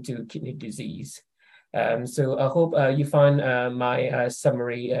progress into kidney disease. So I hope you find my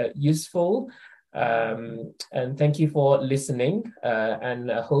summary useful. And thank you for listening.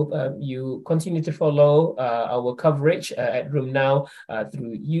 And I hope you continue to follow our coverage at RheumNow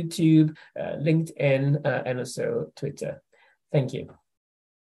through YouTube, LinkedIn, and also Twitter. Thank you.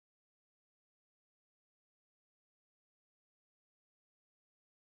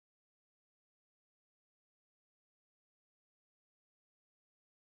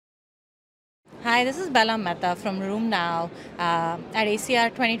 Hi, this is Bella Mehta from RheumNow at ACR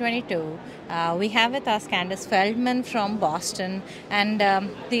 2022. We have with us Candice Feldman from Boston, and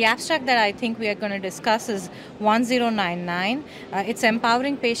the abstract that I think we are going to discuss is 1099. It's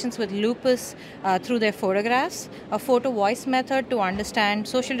empowering patients with lupus through their photographs, a photo voice method to understand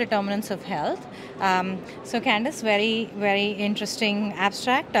social determinants of health. So Candice, very, very interesting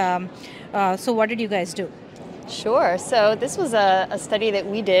abstract. So what did you guys do? Sure. So this was a study that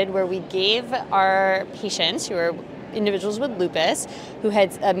we did where we gave our patients, who are individuals with lupus, who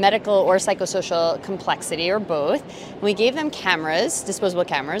had a medical or psychosocial complexity or both, we gave them cameras, disposable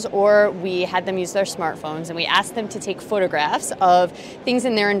cameras, or we had them use their smartphones, and we asked them to take photographs of things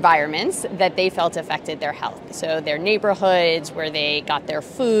in their environments that they felt affected their health. So their neighborhoods, where they got their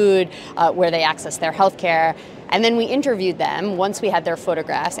food, where they accessed their healthcare. And then we interviewed them once we had their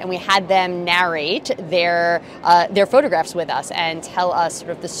photographs, and we had them narrate their photographs with us and tell us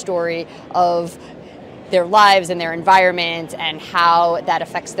sort of the story of their lives and their environment and how that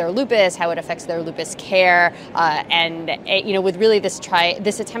affects their lupus, how it affects their lupus care, and with really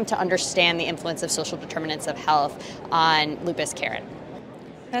this attempt to understand the influence of social determinants of health on lupus care.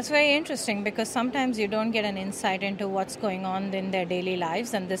 That's very interesting, because sometimes you don't get an insight into what's going on in their daily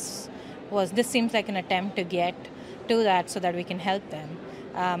lives, and this seems like an attempt to get to that so that we can help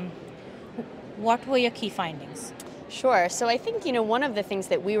them. What were your key findings? Sure. So I think, one of the things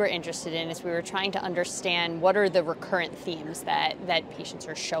that we were interested in is we were trying to understand what are the recurrent themes that patients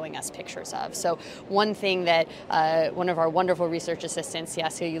are showing us pictures of. So one thing that one of our wonderful research assistants,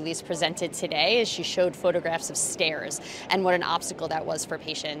 Yasio Ulis, presented today is she showed photographs of stairs and what an obstacle that was for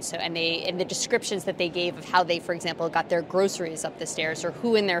patients. So, and the descriptions that they gave of how they, for example, got their groceries up the stairs, or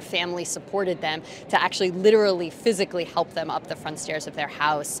who in their family supported them to actually literally physically help them up the front stairs of their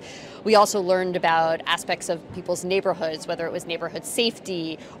house. We also learned about aspects of people's neighborhoods, whether it was neighborhood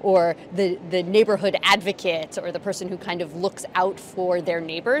safety or the neighborhood advocate or the person who kind of looks out for their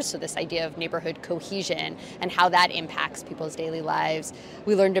neighbors. So this idea of neighborhood cohesion and how that impacts people's daily lives.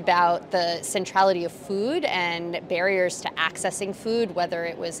 We learned about the centrality of food and barriers to accessing food, whether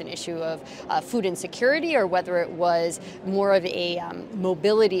it was an issue of food insecurity or whether it was more of a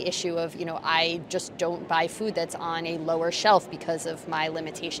mobility issue of, I just don't buy food that's on a lower shelf because of my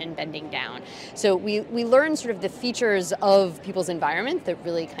limitation bending down. So we learn sort of the features of people's environment that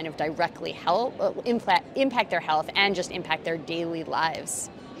really kind of directly help impact their health and just impact their daily lives.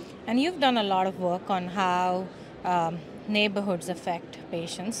 And you've done a lot of work on how neighborhoods affect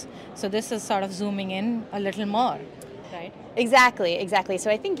patients. So this is sort of zooming in a little more, right? Exactly.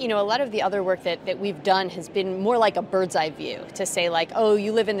 So I think, a lot of the other work that we've done has been more like a bird's eye view to say like, oh,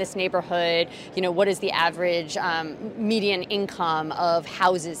 you live in this neighborhood, what is the average median income of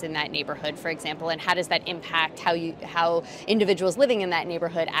houses in that neighborhood, for example, and how does that impact how individuals living in that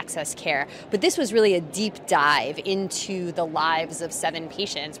neighborhood access care. But this was really a deep dive into the lives of 7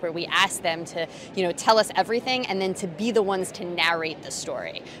 patients where we asked them to, tell us everything and then to be the ones to narrate the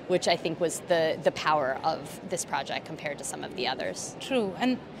story, which I think was the power of this project compared to some of the others. True.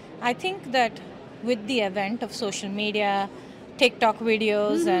 And I think that with the advent of social media, TikTok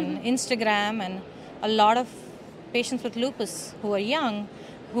videos and Instagram, and a lot of patients with lupus who are young,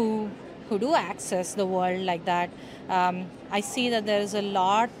 who do access the world like that, I see that there is a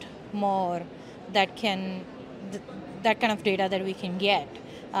lot more that kind of data that we can get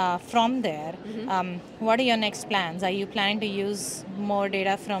from there. What are your next plans? Are you planning to use more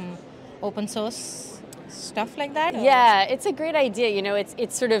data from open source stuff like that? Yeah, it's a great idea.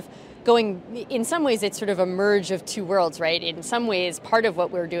 It's sort of going, in some ways, it's sort of a merge of two worlds, right? In some ways, part of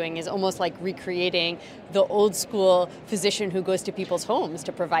what we're doing is almost like recreating the old school physician who goes to people's homes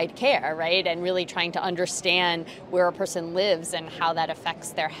to provide care, right? And really trying to understand where a person lives and how that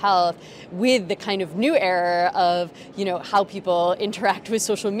affects their health with the kind of new era of, how people interact with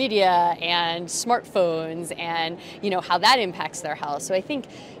social media and smartphones and, how that impacts their health. So I think,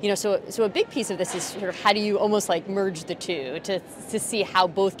 so a big piece of this is sort of how do you almost like merge the two to see how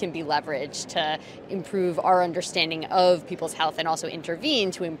both can be leveraged to improve our understanding of people's health and also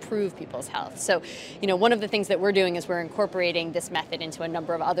intervene to improve people's health. So, one of the things that we're doing is we're incorporating this method into a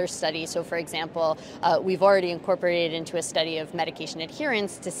number of other studies. So, for example, we've already incorporated into a study of medication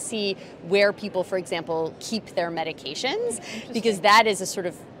adherence to see where people, for example, keep their medications, because that is a sort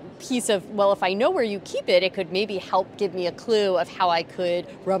of piece of, well, if I know where you keep it, it could maybe help give me a clue of how I could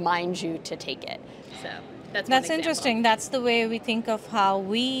remind you to take it. So that's interesting. That's the way we think of how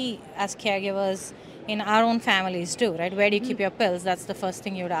we as caregivers in our own families do, right? Where do you keep your pills? That's the first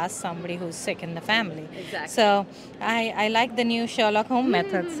thing you would ask somebody who's sick in the family. Exactly. So I like the new Sherlock Holmes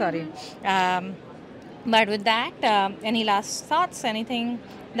method, sorry. But with that, any last thoughts, anything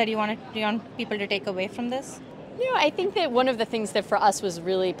that you want people to take away from this? I think that one of the things that for us was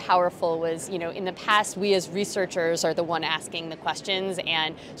really powerful was, in the past, we as researchers are the one asking the questions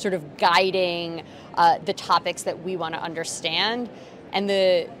and sort of guiding the topics that we want to understand. And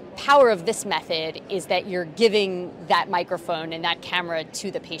the power of this method is that you're giving that microphone and that camera to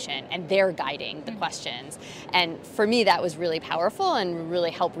the patient and they're guiding the questions. And for me, that was really powerful and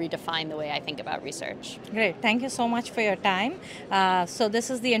really helped redefine the way I think about research. Great. Thank you so much for your time. So this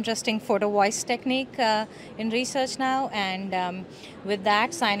is the interesting photo voice technique in research now. And with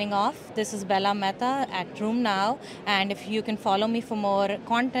that, signing off, this is Bella Mehta at RheumNow. And if you can follow me for more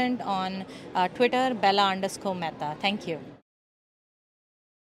content on Twitter, Bella_Mehta. Thank you.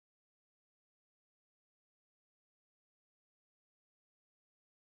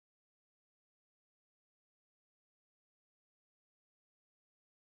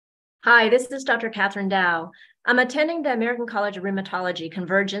 Hi, this is Dr. Catherine Dow. I'm attending the American College of Rheumatology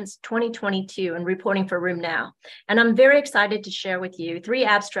Convergence 2022 and reporting for RheumNow. And I'm very excited to share with you 3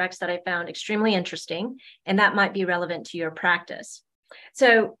 abstracts that I found extremely interesting and that might be relevant to your practice.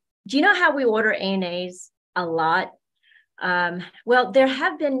 So, do you know how we order ANAs a lot? Well, there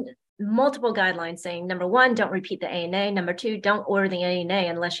have been multiple guidelines saying, number 1, don't repeat the ANA. Number 2, don't order the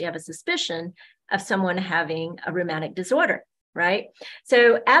ANA unless you have a suspicion of someone having a rheumatic disorder. Right?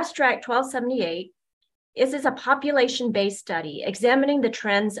 So abstract 1278, this is a population-based study examining the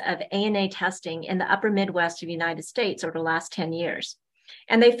trends of ANA testing in the upper Midwest of the United States over the last 10 years.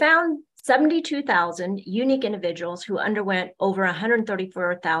 And they found 72,000 unique individuals who underwent over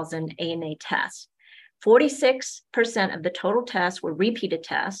 134,000 ANA tests. 46% of the total tests were repeated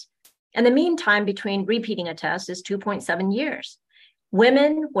tests, and the mean time between repeating a test is 2.7 years.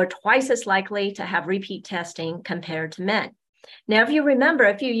 Women were twice as likely to have repeat testing compared to men. Now, if you remember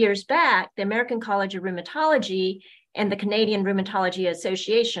a few years back, the American College of Rheumatology and the Canadian Rheumatology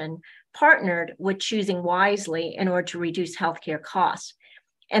Association partnered with Choosing Wisely in order to reduce healthcare costs.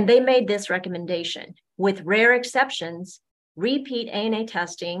 And they made this recommendation: with rare exceptions, repeat ANA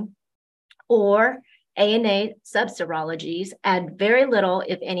testing or ANA subserologies add very little,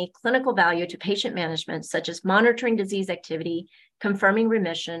 if any, clinical value to patient management, such as monitoring disease activity, confirming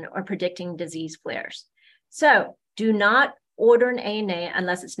remission, or predicting disease flares. So do not order an ANA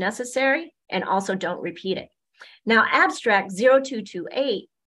unless it's necessary, and also don't repeat it. Now, abstract 0228,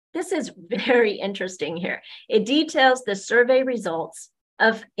 this is very interesting here. It details the survey results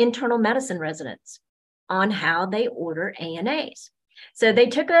of internal medicine residents on how they order ANAs. So they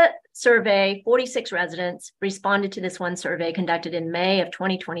took a survey, 46 residents responded to this one survey conducted in May of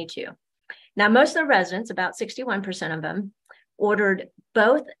 2022. Now, most of the residents, about 61% of them, ordered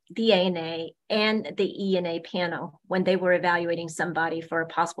both the ANA and the ENA panel when they were evaluating somebody for a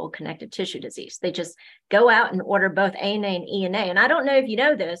possible connective tissue disease. They just go out and order both ANA and ENA. And I don't know if you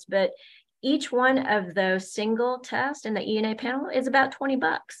know this, but each one of those single tests in the ENA panel is about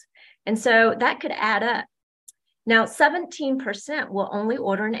 $20. And so that could add up. Now, 17% will only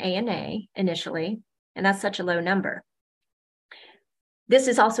order an ANA initially, and that's such a low number. This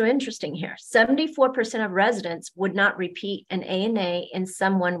is also interesting here. 74% of residents would not repeat an ANA in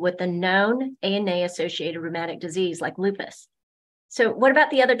someone with a known ANA-associated rheumatic disease like lupus. So what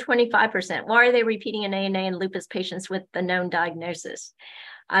about the other 25%? Why are they repeating an ANA in lupus patients with the known diagnosis?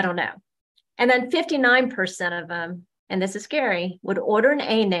 I don't know. And then 59% of them, and this is scary, would order an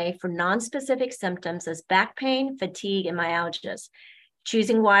ANA for nonspecific symptoms as back pain, fatigue, and myalgias.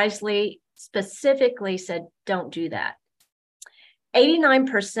 Choosing Wisely specifically said, don't do that.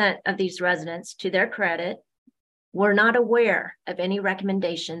 89% of these residents, to their credit, were not aware of any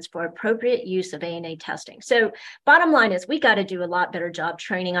recommendations for appropriate use of ANA testing. So bottom line is we got to do a lot better job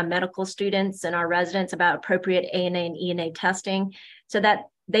training our medical students and our residents about appropriate ANA and ENA testing so that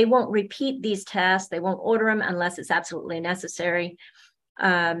they won't repeat these tests. They won't order them unless it's absolutely necessary.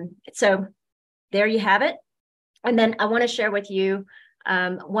 So there you have it. And then I want to share with you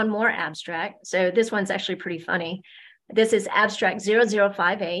one more abstract. So this one's actually pretty funny. This is abstract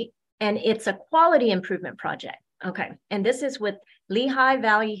 0058, and it's a quality improvement project. Okay, and this is with Lehigh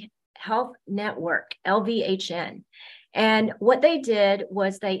Valley Health Network, LVHN. And what they did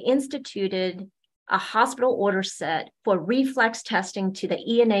was they instituted a hospital order set for reflex testing to the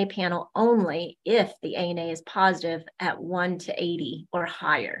ENA panel only if the ANA is positive at 1 to 80 or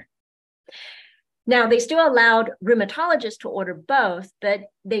higher. Now, they still allowed rheumatologists to order both, but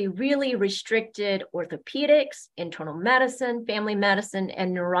they really restricted orthopedics, internal medicine, family medicine,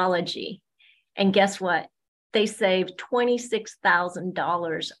 and neurology. And guess what? They saved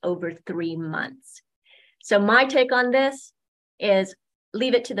 $26,000 over 3 months. So my take on this is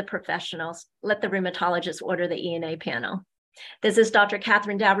leave it to the professionals. Let the rheumatologists order the ENA panel. This is Dr.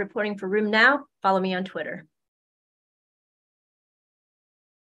 Catherine Dow reporting for RheumNow. Follow me on Twitter.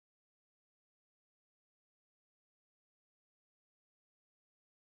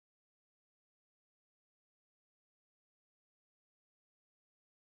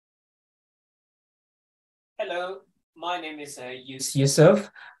 Hello, my name is Yusuf.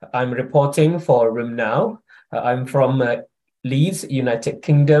 I'm reporting for RheumNow. I'm from Leeds, United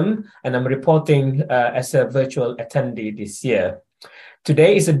Kingdom, and I'm reporting as a virtual attendee this year.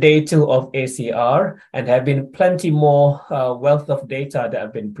 Today is a day 2 of ACR, and there have been plenty more wealth of data that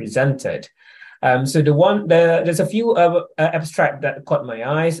have been presented. So there's a few abstracts that caught my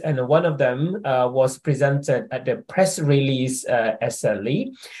eyes, and one of them was presented at the press release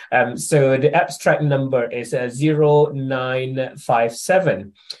SLE. So the abstract number is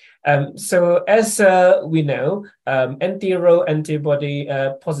 0957. So as we know, antibody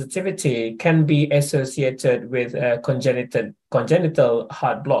positivity can be associated with congenital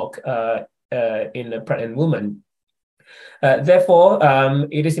heart block in a pregnant woman. Therefore,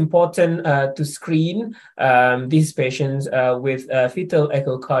 it is important to screen these patients with fetal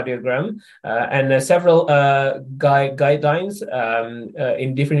echocardiogram and several guidelines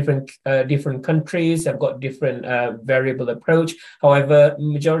in different countries have got different variable approach. However,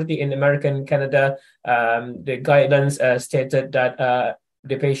 majority in America, Canada, the guidelines stated that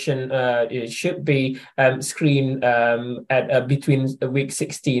the patient should be screened at between week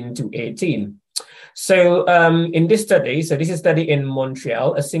 16 to 18. So in this study, so this is a study in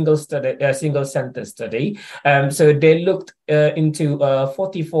Montreal, a single center study. So they looked into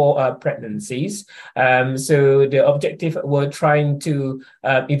 44 pregnancies. So the objective were trying to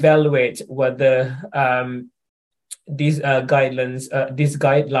evaluate whether these guidelines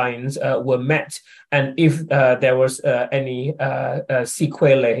were met, and if there was any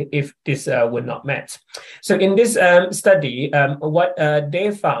sequelae if this were not met. So in this study, what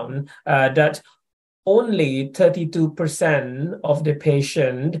they found that only 32% of the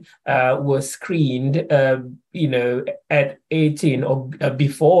patient were screened, at 18 or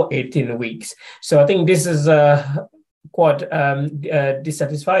before 18 weeks. So I think this is quite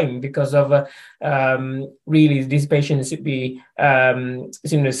dissatisfying, because of really these patients should be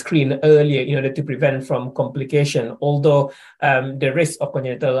screened earlier in order to prevent from complication. Although the risk of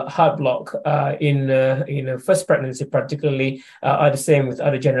congenital heart block in first pregnancy particularly are the same with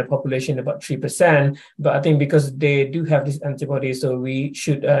other general population, about 3%. But I think because they do have this antibody, so we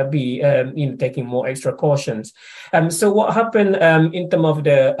should be taking more extra cautions. So what happened in terms of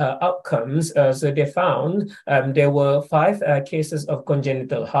the outcomes? So they found there were 5 cases of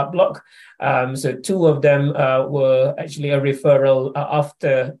congenital heart block. So 2 of them were actually a referral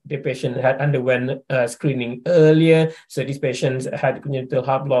after the patient had underwent screening earlier. So these patients had congenital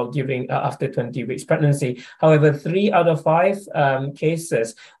heart block during after 20 weeks pregnancy. However, 3 out of 5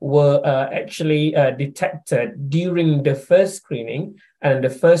 cases were actually detected during the first screening, and the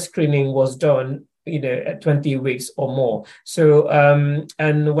first screening was done at 20 weeks or more. So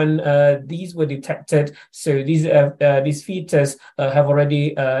and when these were detected, so these fetus have already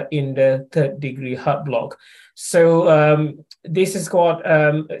in the 3rd degree heart block. So this is what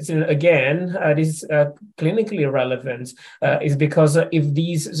again this is clinically relevant is because if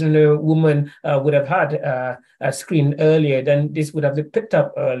these women would have had a screen earlier, then this would have been picked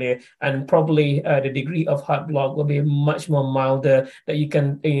up earlier, and probably the degree of heart block will be much more milder, that you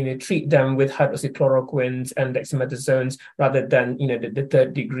can treat them with hydroxychloroquines and dexamethasones rather than the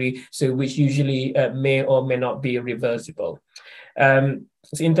 3rd degree, so which usually may or may not be reversible.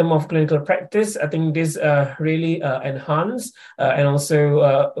 So in terms of clinical practice, I think this really enhance and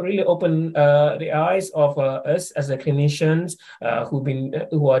also really open the eyes of us as a clinicians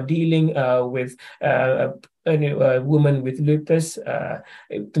who are dealing with women with lupus,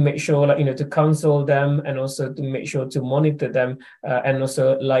 to make sure to counsel them, and also to make sure to monitor them, and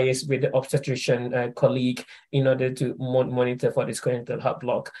also liaise with the obstetrician colleague in order to monitor for this congenital heart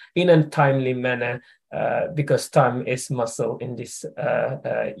block in a timely manner, because time is muscle in this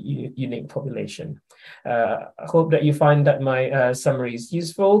unique population. I hope that you find that my summary is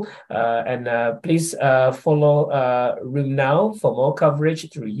useful, and please follow RheumNow for more coverage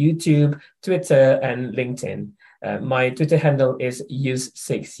through YouTube, Twitter, and LinkedIn. My Twitter handle is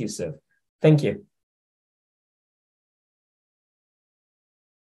use6yusuf. Thank you.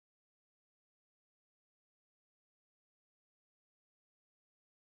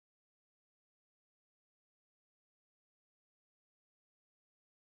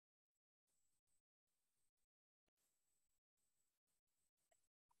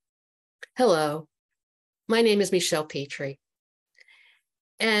 Hello, my name is Michelle Petrie,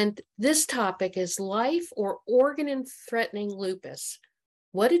 and this topic is life or organ-threatening lupus.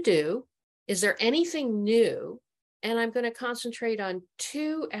 What to do? Is there anything new? And I'm going to concentrate on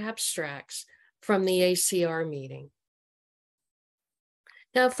 2 abstracts from the ACR meeting.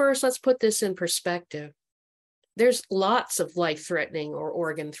 Now, first, let's put this in perspective. There's lots of life-threatening or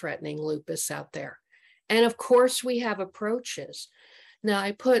organ-threatening lupus out there. And of course, we have approaches. Now,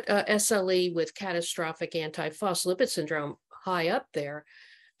 I put SLE with catastrophic antiphospholipid syndrome high up there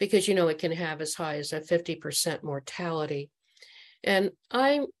because, it can have as high as a 50% mortality. And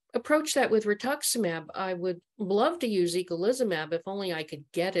I approach that with rituximab. I would love to use eculizumab if only I could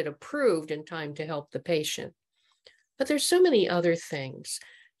get it approved in time to help the patient. But there's so many other things.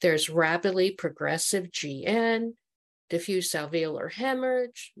 There's rapidly progressive GN, diffuse alveolar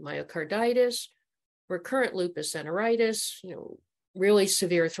hemorrhage, myocarditis, recurrent lupus enteritis, really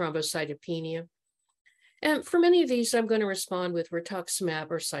severe thrombocytopenia. And for many of these, I'm going to respond with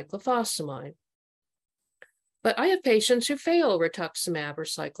rituximab or cyclophosphamide. But I have patients who fail rituximab or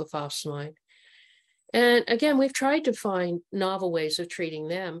cyclophosphamide. And again, we've tried to find novel ways of treating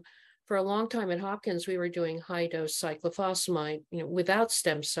them. For a long time at Hopkins, we were doing high-dose cyclophosphamide, without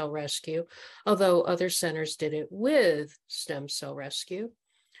stem cell rescue, although other centers did it with stem cell rescue.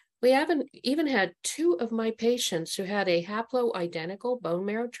 We haven't even had 2 of my patients who had a haploidentical bone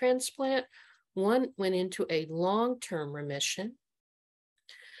marrow transplant. One went into a long-term remission.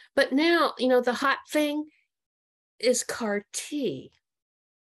 But now, the hot thing is CAR T.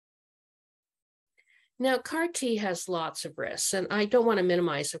 Now, CAR T has lots of risks, and I don't want to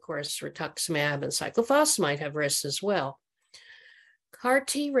minimize, of course, rituximab and cyclophosphamide have risks as well. CAR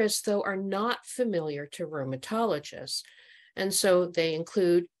T risks, though, are not familiar to rheumatologists. And so they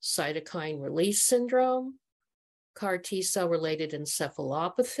include cytokine release syndrome, CAR T cell related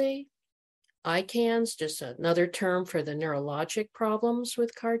encephalopathy, ICANS, just another term for the neurologic problems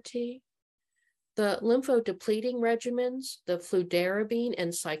with CAR T. The lymphodepleting regimens, the fludarabine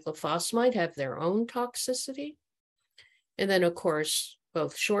and cyclophosphamide, have their own toxicity. And then, of course,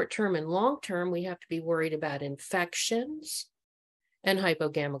 both short-term and long-term, we have to be worried about infections and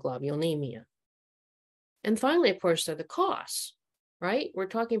hypogammaglobulinemia. And finally, of course, are the costs, right? We're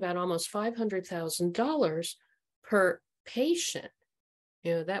talking about almost $500,000 per patient.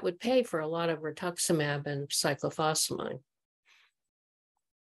 You know, that would pay for a lot of rituximab and cyclophosphamide.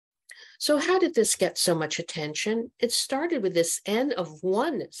 So how did this get so much attention? It started with this N of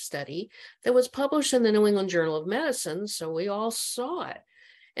 1 study that was published in the New England Journal of Medicine, so we all saw it.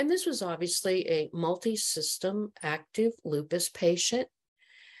 And this was obviously a multi-system active lupus patient.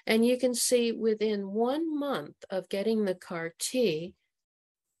 And you can see within 1 month of getting the CAR T,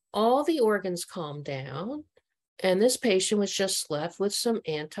 all the organs calmed down, and this patient was just left with some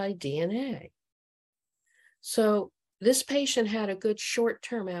anti-DNA. So this patient had a good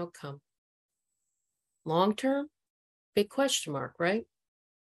short-term outcome. Long-term, big question mark, right?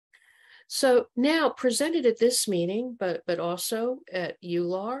 So now presented at this meeting, but also at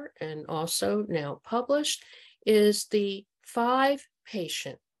EULAR and also now published, is the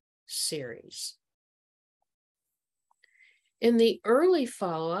 5-patient series. In the early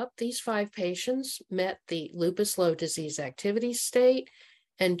follow-up, these 5 patients met the lupus low disease activity state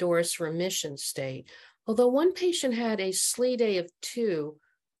and DORIS remission state, although one patient had a SLEDAI of 2,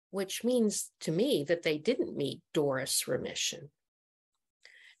 which means to me that they didn't meet DORIS remission.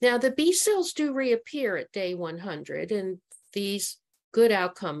 Now, the B cells do reappear at day 100, and these good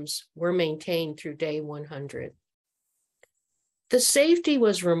outcomes were maintained through day 100. The safety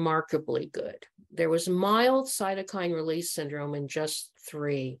was remarkably good. There was mild cytokine release syndrome in just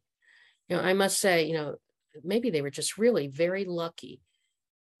 3. You know, I must say, you know, maybe they were just really very lucky,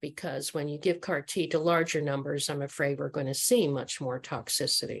 because when you give CAR T to larger numbers, I'm afraid we're going to see much more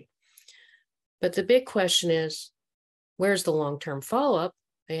toxicity. But the big question is, where's the long-term follow-up?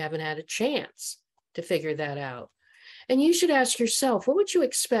 They haven't had a chance to figure that out. And you should ask yourself, what would you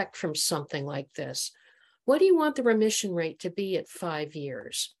expect from something like this? What do you want the remission rate to be at 5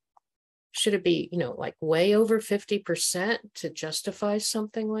 years? Should it be, you know, like way over 50% to justify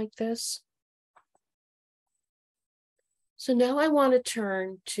something like this? So now I want to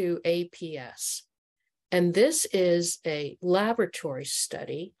turn to APS. And this is a laboratory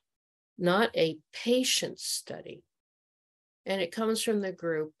study, not a patient study. And it comes from the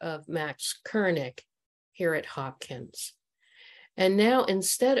group of Max Koenig here at Hopkins. And now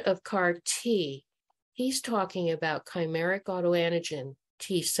instead of CAR T, he's talking about chimeric autoantigen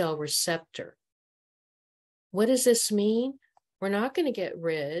T cell receptor. What does this mean? We're not going to get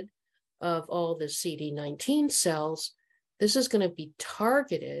rid of all the CD19 cells. This is going to be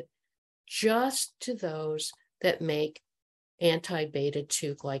targeted just to those that make anti-beta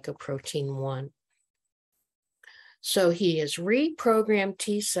 2 glycoprotein 1. So he has reprogrammed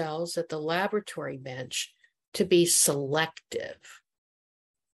T cells at the laboratory bench to be selective.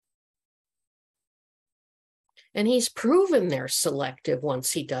 And he's proven they're selective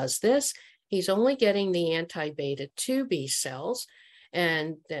once he does this. He's only getting the anti-beta 2 B cells,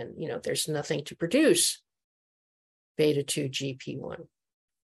 and then, you know, there's nothing to produce beta 2 GP1.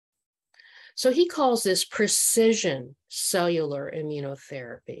 So he calls this precision cellular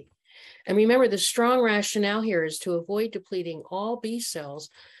immunotherapy. And remember, the strong rationale here is to avoid depleting all B cells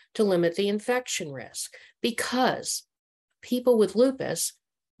to limit the infection risk, because people with lupus,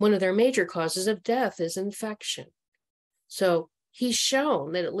 one of their major causes of death is infection. So he's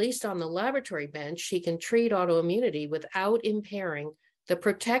shown that at least on the laboratory bench, he can treat autoimmunity without impairing the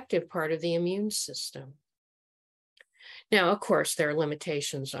protective part of the immune system. Now, of course, there are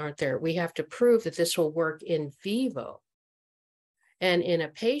limitations, aren't there? We have to prove that this will work in vivo. And in a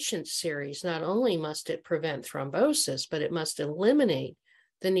patient series, not only must it prevent thrombosis, but it must eliminate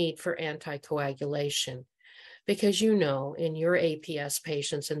the need for anticoagulation. Because, you know, in your APS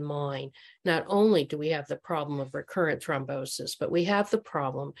patients and mine, not only do we have the problem of recurrent thrombosis, but we have the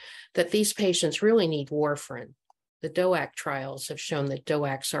problem that these patients really need warfarin. The DOAC trials have shown that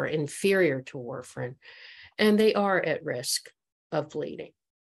DOACs are inferior to warfarin, and they are at risk of bleeding.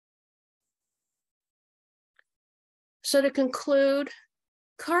 So to conclude,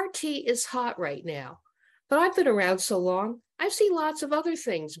 CAR T is hot right now, but I've been around so long, I've seen lots of other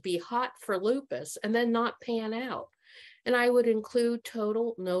things be hot for lupus and then not pan out. And I would include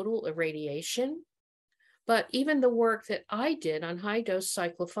total nodal irradiation, but even the work that I did on high-dose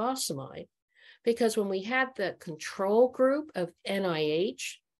cyclophosphamide, because when we had the control group of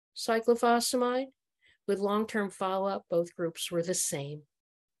NIH cyclophosphamide, With long-term follow-up, both groups were the same.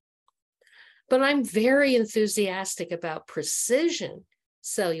 But I'm very enthusiastic about precision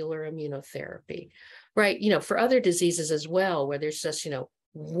cellular immunotherapy, right? For other diseases as well, where there's just,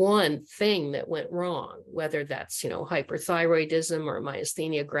 one thing that went wrong, whether that's, hyperthyroidism or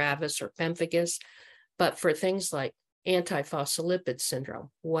myasthenia gravis or pemphigus, but for things like antiphospholipid syndrome,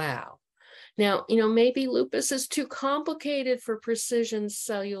 wow. Now, maybe lupus is too complicated for precision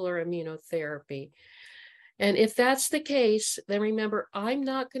cellular immunotherapy. And if that's the case, then remember, I'm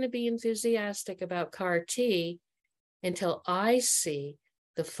not going to be enthusiastic about CAR T until I see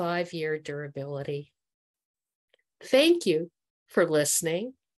the 5-year durability. Thank you for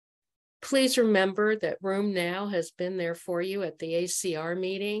listening. Please remember that RheumNow has been there for you at the ACR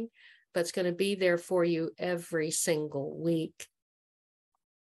meeting, but it's going to be there for you every single week.